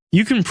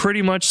you can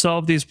pretty much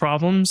solve these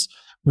problems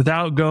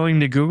without going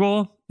to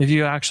Google. If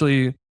you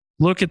actually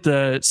look at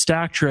the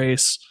stack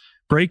trace,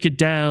 break it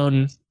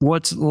down,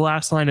 what's the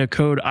last line of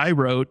code I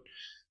wrote?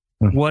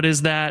 What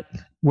is that?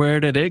 Where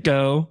did it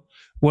go?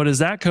 What does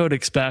that code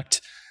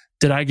expect?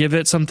 Did I give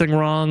it something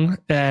wrong?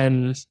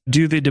 And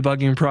do the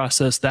debugging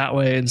process that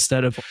way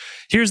instead of,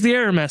 here's the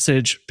error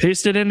message,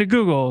 paste it into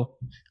Google,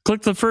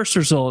 click the first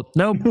result.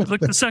 Nope,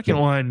 click the second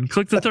one,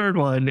 click the third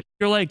one.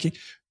 You're like,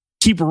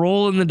 keep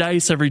rolling the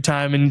dice every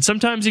time. And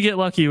sometimes you get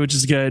lucky, which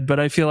is good, but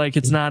I feel like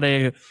it's not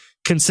a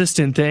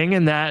consistent thing.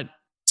 And that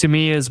to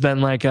me has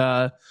been like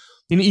an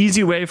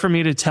easy way for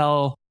me to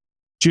tell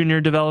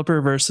junior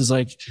developer versus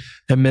like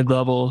a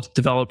mid-level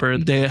developer.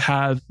 They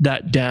have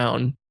that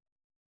down.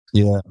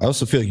 Yeah. I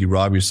also feel like you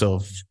rob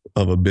yourself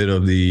of a bit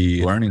of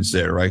the learnings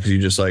there, right? Because you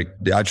just like,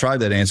 I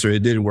tried that answer.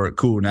 It didn't work.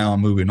 Cool. Now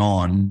I'm moving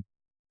on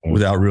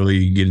without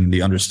really getting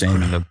the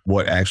understanding of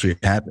what actually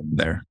happened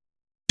there.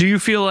 Do you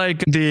feel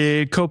like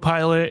the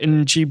Copilot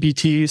and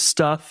GPT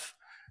stuff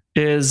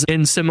is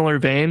in similar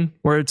vein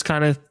where it's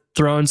kind of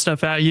throwing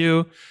stuff at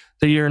you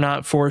that you're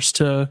not forced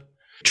to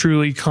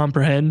truly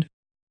comprehend?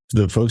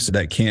 The folks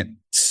that can't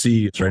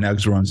see it right now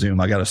because we're on Zoom,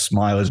 I got a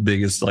smile as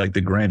big as like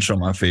the Grinch on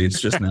my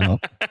face just now.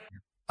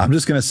 I'm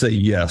just going to say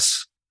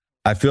yes.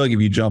 I feel like if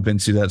you jump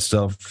into that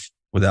stuff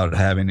without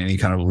having any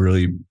kind of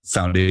really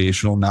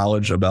foundational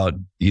knowledge about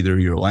either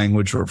your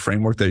language or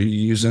framework that you're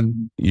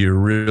using, you're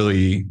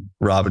really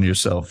robbing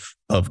yourself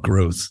of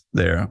growth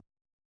there.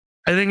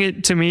 I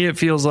think to me, it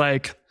feels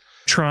like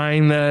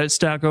trying the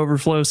Stack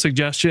Overflow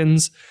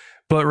suggestions,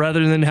 but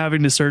rather than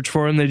having to search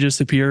for them, they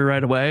just appear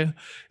right away.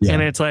 Yeah.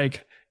 And it's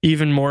like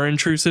even more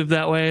intrusive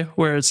that way,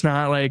 where it's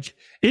not like,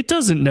 it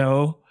doesn't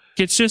know.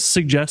 It's just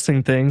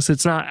suggesting things.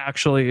 It's not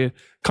actually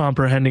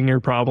comprehending your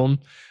problem.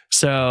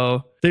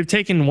 So they've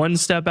taken one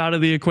step out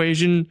of the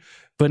equation,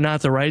 but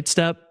not the right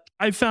step.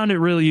 I found it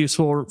really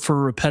useful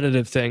for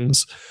repetitive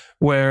things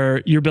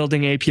where you're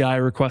building API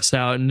requests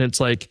out and it's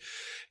like,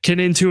 can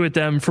intuit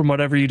them from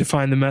whatever you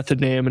define the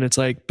method name. And it's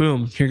like,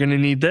 boom, you're going to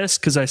need this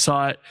because I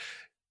saw it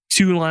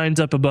 2 lines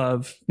up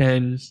above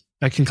and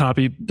I can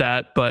copy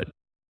that. But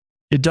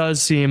it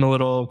does seem a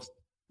little,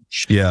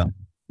 yeah,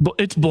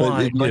 it's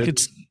blind.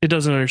 It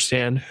doesn't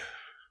understand.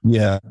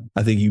 Yeah.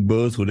 I think you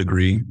both would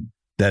agree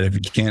that if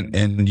you can't,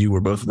 and you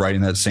were both writing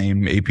that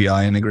same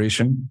API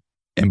integration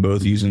and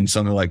both using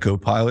something like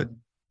Copilot,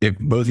 if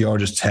both of y'all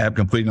just tab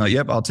completely like,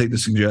 yep, I'll take the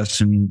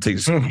suggestion,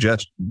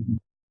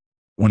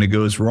 when it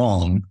goes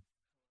wrong,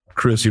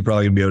 Chris, you're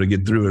probably gonna be able to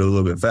get through it a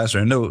little bit faster.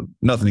 I know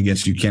nothing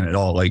against you, Ken, at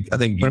all. Like I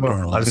think I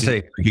was gonna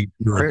say, fix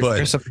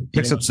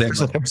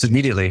it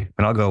immediately,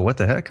 and I'll go, what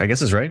the heck? I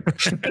guess it's right.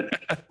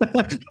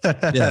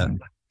 Yeah,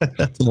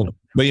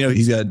 but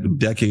he's got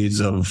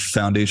decades of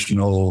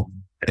foundational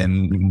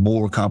and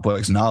more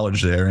complex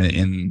knowledge there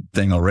in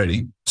thing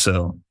already.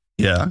 So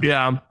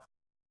yeah.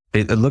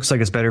 It looks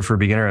like it's better for a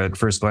beginner at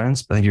first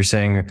glance. I think you're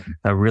saying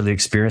a really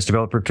experienced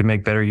developer could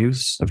make better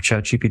use of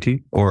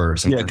ChatGPT or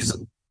something.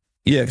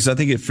 Because I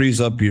think it frees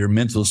up your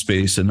mental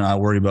space and not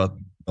worry about,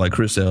 like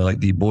Chris said, like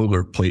the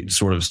boilerplate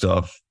sort of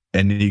stuff.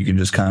 And then you can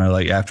just kind of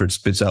like, after it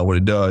spits out what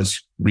it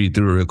does, read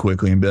through it real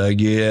quickly and be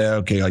like, yeah,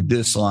 okay, like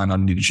this line I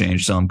need to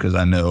change some because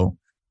I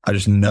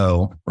just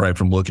know right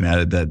from looking at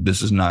it that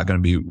this is not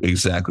going to be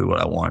exactly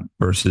what I want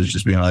versus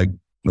just being like,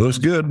 looks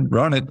good,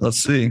 run it, let's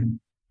see.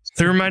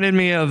 It reminded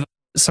me of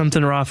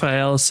something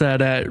Raphael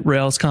said at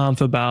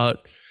RailsConf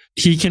about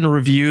he can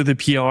review the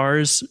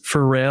PRs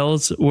for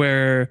Rails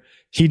where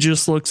he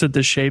just looks at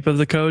the shape of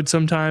the code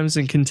sometimes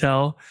and can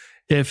tell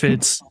if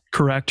it's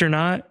correct or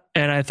not.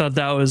 And I thought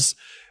that was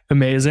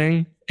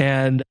amazing.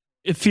 And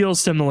it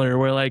feels similar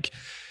where like,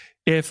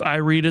 if I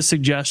read a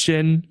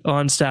suggestion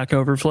on Stack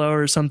Overflow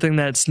or something,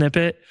 that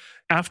snippet,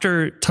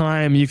 after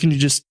time, you can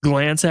just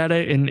glance at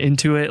it and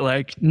intuit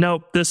like,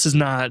 nope, this is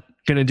not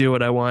going to do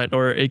what I want,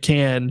 or it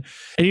can.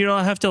 And you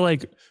don't have to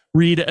like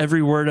read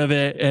every word of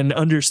it and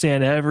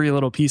understand every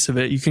little piece of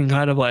it. You can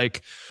kind of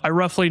like, I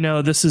roughly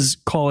know this is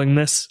calling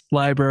this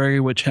library,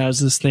 which has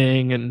this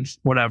thing and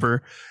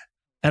whatever.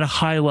 At a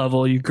high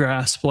level, you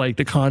grasp like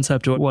the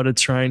concept of what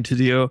it's trying to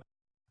do.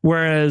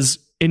 Whereas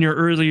in your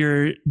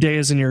earlier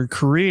days in your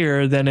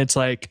career, then it's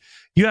like,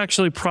 you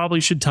actually probably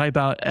should type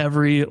out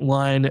every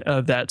line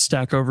of that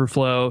Stack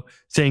Overflow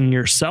thing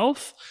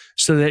yourself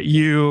so that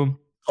you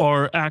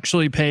are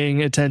actually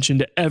paying attention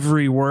to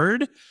every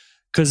word,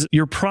 because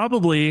you're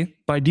probably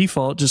by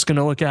default just going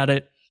to look at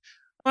it.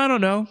 I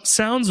don't know.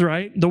 Sounds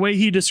right. The way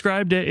he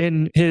described it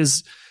in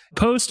his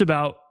post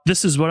about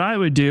this is what I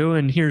would do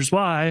and here's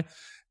why,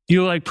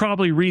 you like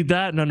probably read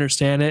that and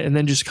understand it and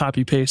then just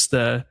copy paste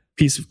the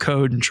piece of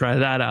code and try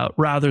that out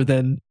rather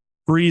than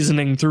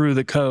reasoning through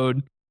the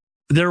code.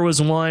 There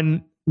was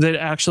one that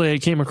actually I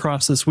came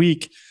across this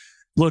week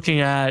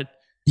looking at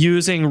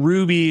using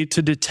Ruby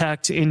to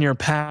detect in your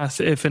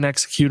path if an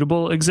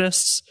executable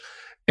exists.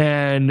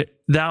 And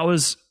that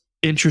was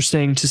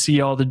interesting to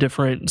see all the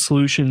different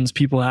solutions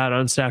people had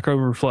on Stack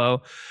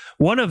Overflow.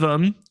 One of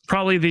them,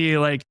 probably the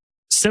like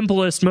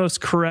simplest,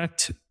 most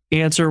correct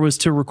answer, was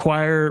to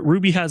require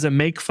Ruby has a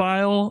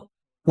makefile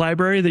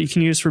library that you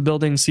can use for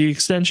building C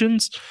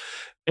extensions.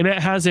 And it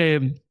has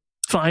a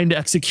find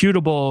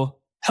executable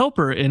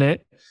helper in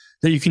it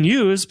that you can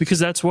use because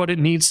that's what it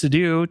needs to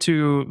do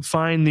to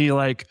find the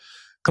like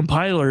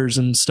compilers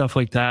and stuff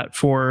like that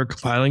for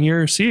compiling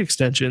your C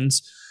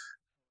extensions.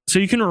 So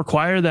you can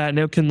require that and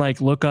it can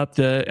like look up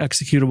the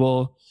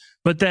executable,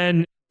 but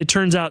then it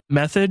turns out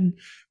method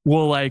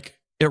will like,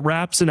 it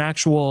wraps an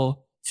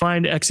actual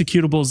find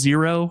executable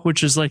 0,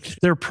 which is like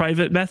their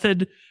private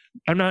method.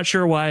 I'm not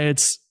sure why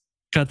it's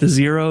got the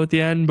 0 at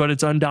the end, but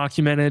it's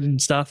undocumented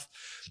and stuff.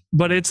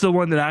 But it's the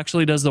one that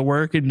actually does the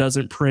work and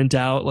doesn't print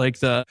out like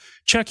the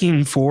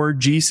checking for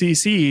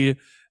GCC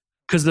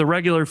because the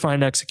regular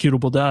find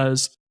executable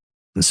does.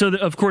 So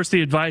of course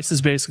the advice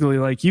is basically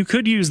like you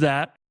could use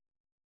that,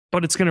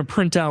 but it's going to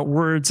print out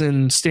words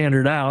in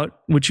standard out,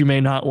 which you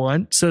may not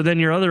want. So then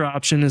your other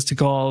option is to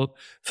call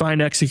find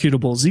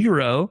executable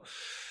 0.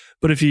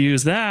 But if you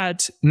use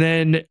that,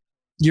 then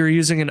you're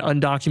using an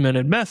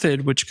undocumented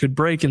method, which could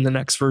break in the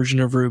next version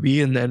of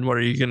Ruby. And then what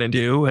are you going to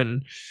do?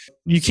 And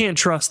you can't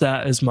trust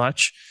that as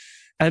much.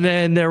 And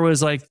then there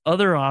was like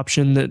other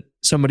option that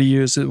somebody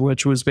used,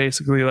 which was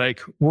basically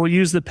like, we'll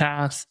use the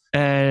path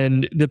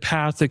and the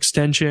path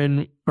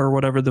extension or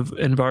whatever the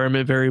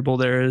environment variable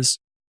there is.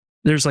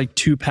 There's like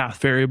 2 path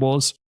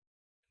variables.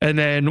 And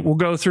then we'll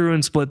go through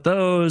and split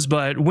those,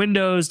 but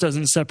Windows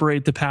doesn't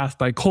separate the path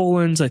by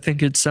colons. I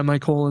think it's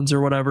semicolons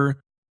or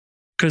whatever,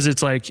 because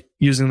it's like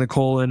using the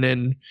colon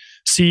and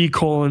C:/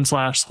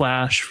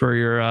 for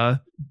your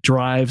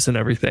drives and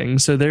everything.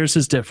 So theirs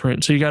is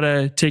different. So you got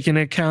to take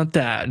into account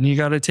that, and you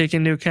got to take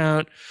into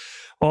account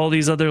all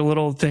these other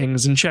little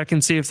things and check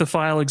and see if the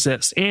file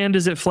exists and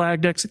is it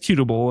flagged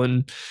executable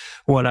and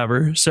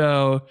whatever.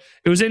 So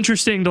it was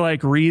interesting to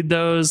like read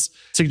those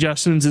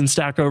suggestions in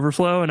Stack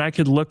Overflow, and I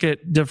could look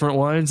at different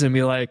ones and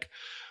be like,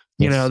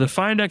 you know, the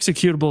find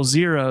executable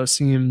 0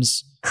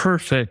 seems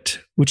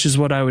perfect, which is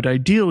what I would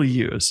ideally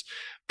use,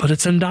 but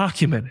it's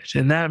undocumented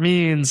and that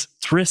means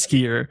it's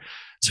riskier.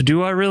 So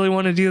do I really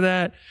want to do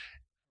that?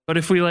 But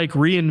if we like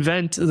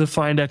reinvent the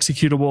find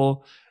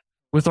executable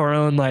with our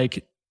own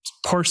like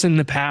parsing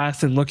the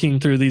path and looking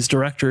through these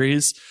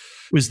directories,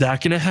 was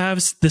that going to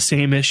have the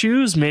same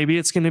issues? Maybe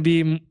it's going to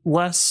be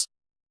less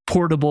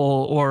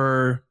portable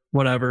or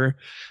whatever.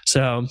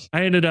 So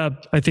I ended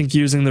up, I think,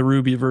 using the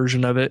Ruby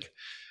version of it.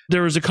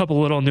 There was a couple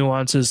little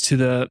nuances to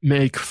the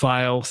make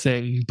file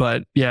thing,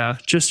 but yeah,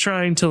 just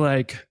trying to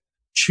like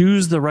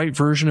choose the right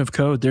version of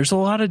code. There's a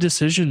lot of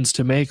decisions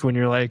to make when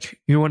you're like,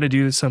 you want to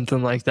do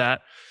something like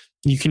that.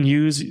 You can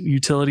use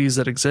utilities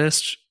that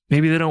exist.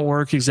 Maybe they don't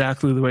work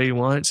exactly the way you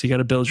want, so you got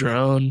to build your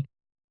own.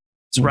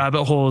 It's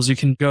rabbit holes you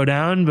can go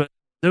down, but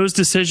those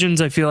decisions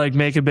I feel like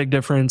make a big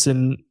difference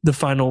in the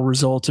final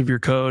result of your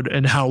code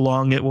and how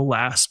long it will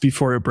last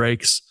before it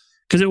breaks,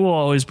 because it will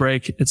always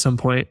break at some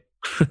point.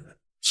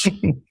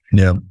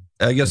 Yeah.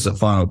 I guess the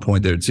final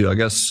point there too, I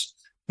guess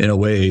in a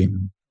way,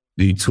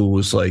 the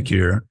tools like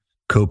your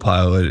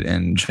Copilot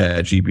and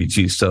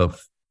ChatGPT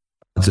stuff,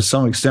 to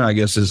some extent, I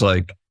guess is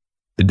like,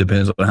 it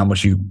depends on how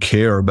much you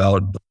care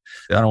about.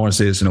 I don't want to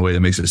say this in a way that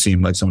makes it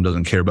seem like someone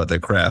doesn't care about their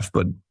craft,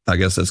 but I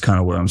guess that's kind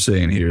of what I'm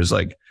saying here is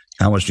like,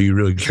 how much do you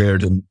really care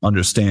to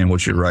understand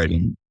what you're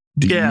writing?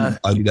 Do you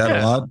do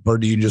that a lot? Or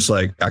do you just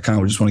like, I kind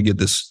of just want to get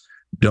this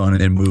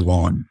done and move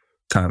on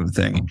kind of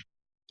thing?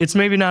 It's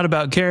maybe not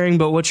about caring,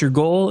 but what's your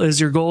goal? Is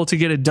your goal to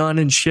get it done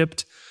and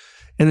shipped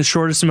in the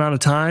shortest amount of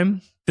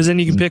time? Because then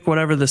you can pick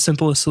whatever the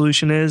simplest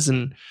solution is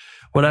and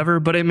whatever,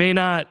 but it may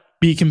not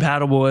be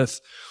compatible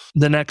with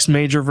the next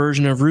major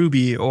version of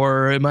Ruby,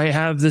 or it might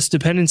have this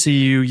dependency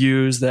you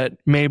use that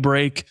may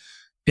break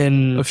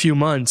in a few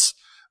months,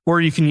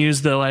 or you can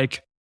use the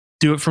like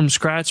do it from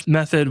scratch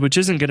method, which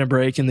isn't going to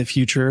break in the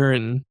future.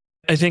 And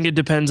I think it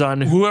depends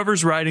on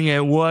whoever's writing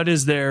it. What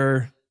is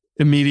their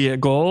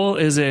immediate goal?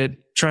 Is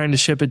it trying to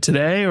ship it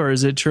today, or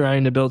is it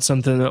trying to build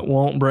something that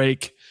won't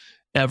break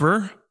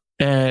ever?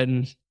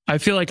 And I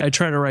feel like I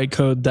try to write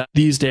code that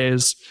these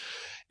days,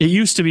 it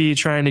used to be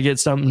trying to get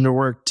something to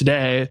work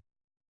today.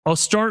 I'll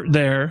start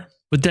there,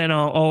 but then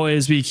I'll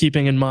always be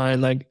keeping in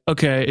mind, like,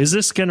 okay, is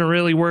this going to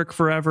really work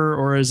forever,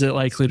 or is it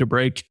likely to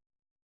break?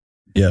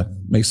 Yeah,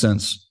 makes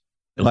sense.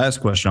 The last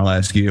question I'll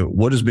ask you,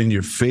 what has been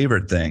your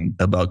favorite thing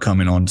about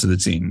coming onto the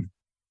team?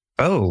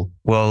 Oh,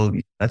 well,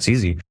 that's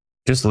easy.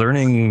 Just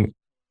learning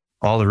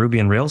all the Ruby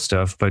and Rails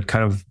stuff, but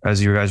kind of,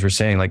 as you guys were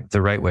saying, like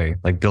the right way,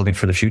 like building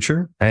for the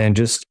future, and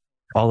just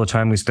all the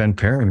time we spend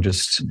pairing,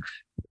 just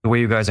the way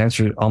you guys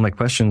answered all my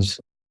questions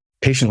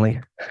patiently.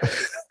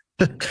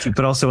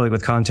 But also like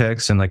with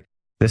context and like,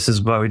 this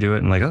is why we do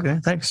it. And like, okay,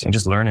 thanks. And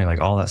just learning like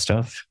all that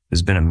stuff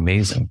has been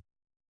amazing.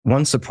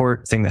 One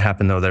support thing that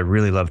happened though, that I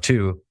really love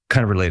too,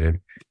 kind of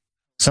related.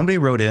 Somebody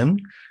wrote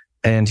in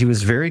and he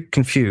was very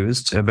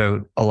confused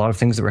about a lot of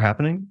things that were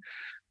happening.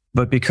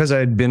 But because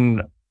I'd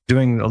been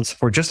doing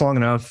support just long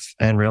enough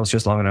and Rails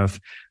just long enough,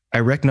 I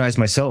recognized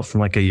myself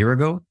from like a year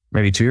ago,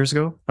 maybe 2 years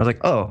ago. I was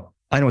like, oh,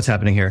 I know what's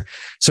happening here.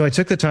 So I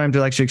took the time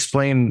to actually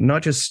explain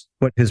not just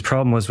what his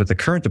problem was with the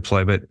current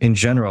deploy, but in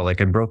general,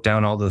 like I broke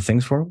down all the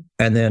things for him.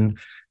 And then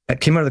it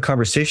came out of the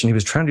conversation, he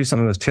was trying to do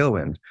something with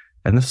Tailwind.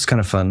 And this is kind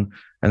of fun.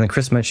 And then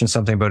Chris mentioned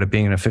something about it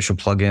being an official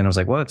plugin. I was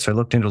like, what? So I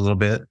looked into it a little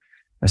bit.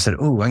 I said,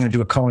 oh, I'm going to do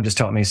what Collin just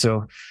taught me.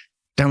 So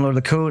downloaded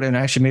the code and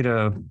actually made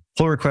a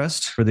pull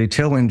request for the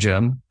Tailwind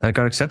gem that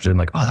got accepted. I'm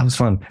like, oh, that was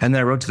fun. And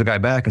then I wrote to the guy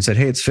back and said,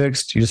 hey, it's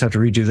fixed. You just have to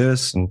redo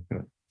this. And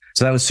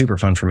so that was super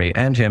fun for me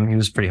and him. He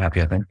was pretty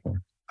happy, I think.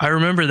 I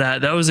remember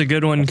that. That was a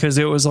good one because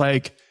it was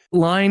like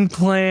line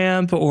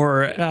clamp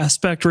or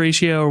aspect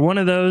ratio or one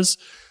of those.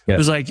 Yeah. It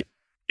was like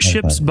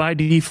ships by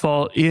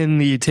default in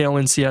the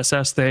Tailwind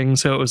CSS thing.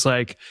 So it was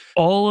like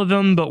all of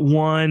them but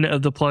one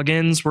of the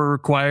plugins were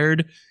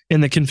required in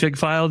the config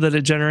file that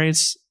it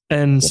generates.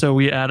 And so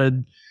we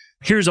added,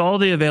 here's all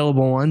the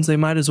available ones. They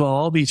might as well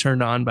all be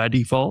turned on by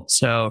default.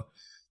 So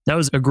that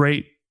was a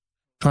great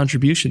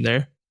contribution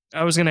there.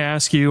 I was going to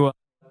ask you,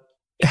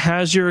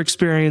 has your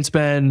experience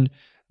been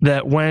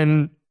that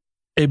when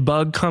a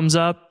bug comes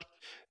up,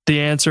 the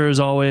answer is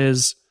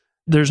always,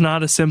 there's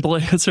not a simple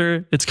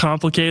answer. It's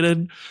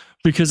complicated,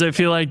 because I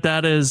feel like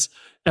that is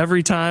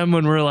every time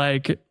when we're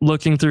like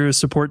looking through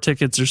support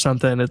tickets or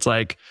something, it's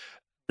like,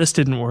 this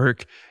didn't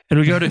work. And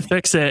we go to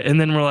fix it. And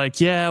then we're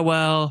like, yeah,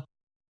 well,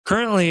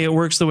 currently it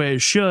works the way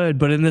it should.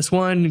 But in this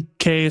one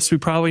case, we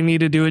probably need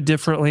to do it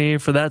differently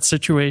for that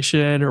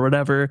situation or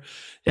whatever.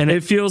 And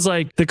it feels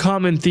like the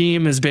common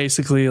theme is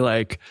basically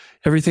like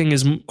everything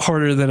is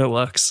harder than it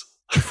looks.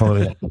 Oh,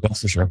 yeah,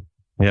 that's for sure.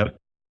 Yep.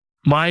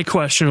 My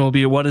question will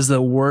be, what is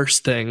the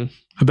worst thing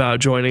about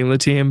joining the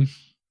team?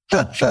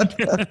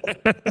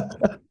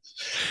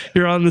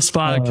 You're on the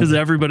spot because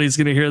everybody's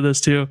going to hear this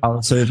too. I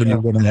was saying you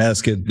were going to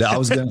ask it. I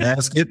was going to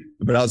ask it,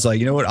 but I was like,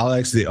 you know what? I'll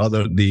ask the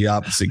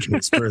opposite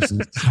case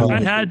person.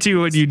 I had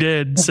to when you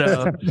did,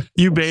 so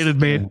you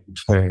baited me.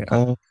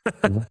 The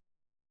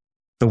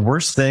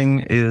worst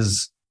thing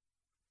is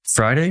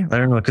Friday. I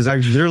don't know, because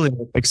I'm literally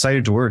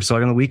excited to work. So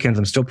like on the weekends,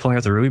 I'm still pulling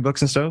out the Ruby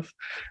books and stuff.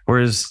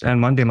 Whereas on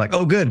Monday, I'm like,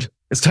 oh, good,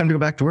 it's time to go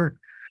back to work.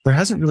 There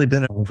hasn't really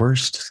been a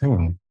worst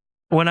thing.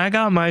 When I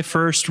got my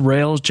first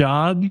Rails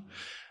job,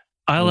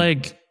 I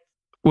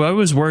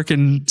was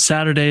working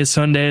Saturdays,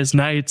 Sundays,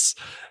 nights,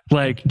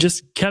 like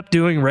just kept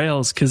doing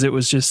Rails because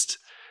it's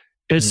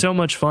so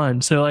much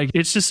fun. So like,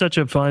 it's just such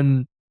a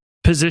fun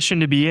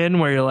position to be in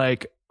where you're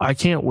like, I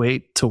can't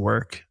wait to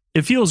work.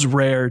 It feels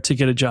rare to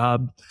get a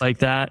job like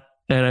that.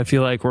 And I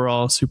feel like we're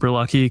all super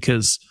lucky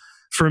because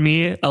for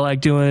me, I like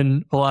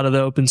doing a lot of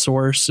the open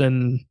source,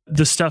 and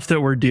the stuff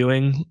that we're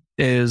doing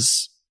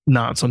is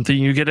not something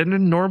you get in a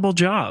normal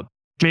job.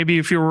 Maybe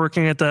if you're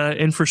working at the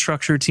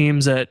infrastructure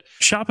teams at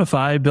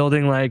Shopify,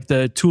 building like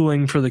the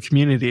tooling for the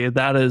community,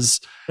 that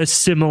is a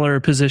similar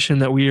position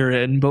that we are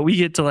in. But we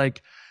get to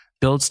like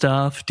build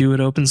stuff, do it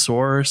open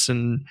source,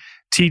 and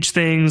teach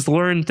things,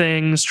 learn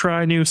things,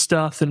 try new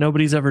stuff that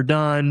nobody's ever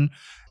done.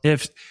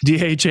 If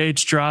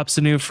DHH drops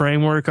a new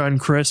framework on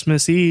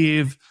Christmas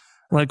Eve,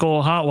 like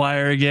old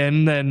Hotwire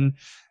again, then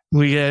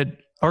we get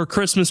our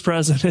Christmas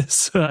present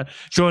is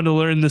going to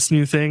learn this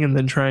new thing and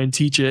then try and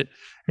teach it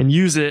and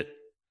use it.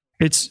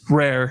 It's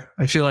rare.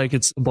 I feel like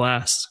it's a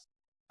blast.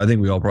 I think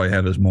we all probably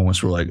have those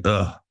moments where like,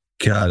 oh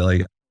God,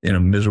 like in a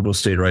miserable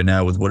state right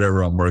now with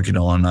whatever I'm working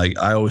on. Like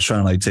I always try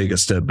to like take a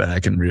step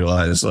back and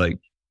realize like,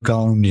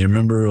 Collin, you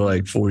remember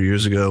like 4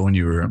 years ago when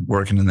you were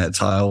working in that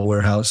tile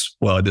warehouse?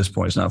 Well, at this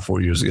point, it's not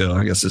 4 years ago.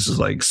 I guess this is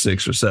like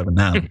 6 or 7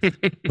 now.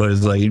 But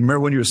it's like, you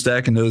remember when you were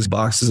stacking those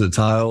boxes of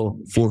tile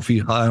 4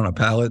 feet high on a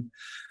pallet?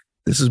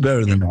 This is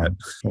better than that.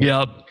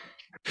 Yep.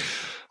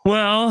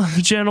 Well,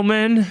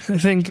 gentlemen, I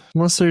think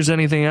unless there's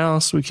anything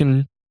else, we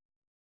can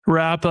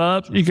wrap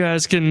up. You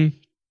guys can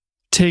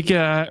take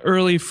a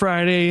early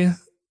Friday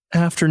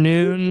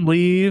afternoon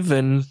leave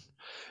and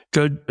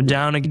go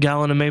down a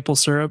gallon of maple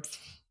syrup.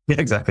 Yeah,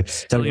 exactly.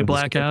 Till you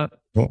black out.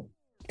 Well,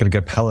 get a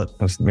good pellet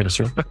of maple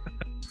syrup.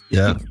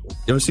 Yeah.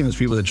 You ever seen those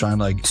people that try and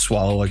like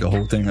swallow like a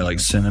whole thing of like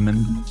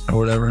cinnamon or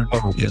whatever?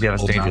 Oh, yeah,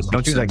 that's dangerous.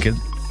 Don't do that, kid.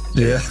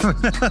 Yeah.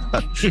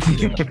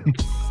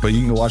 But you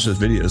can go watch those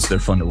videos. They're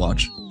fun to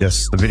watch.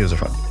 Yes, the videos are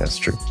fun. That's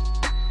true.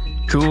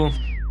 Cool.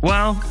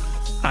 Well,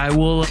 I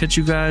will catch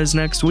you guys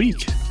next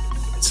week.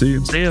 See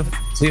you. See ya.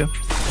 See ya.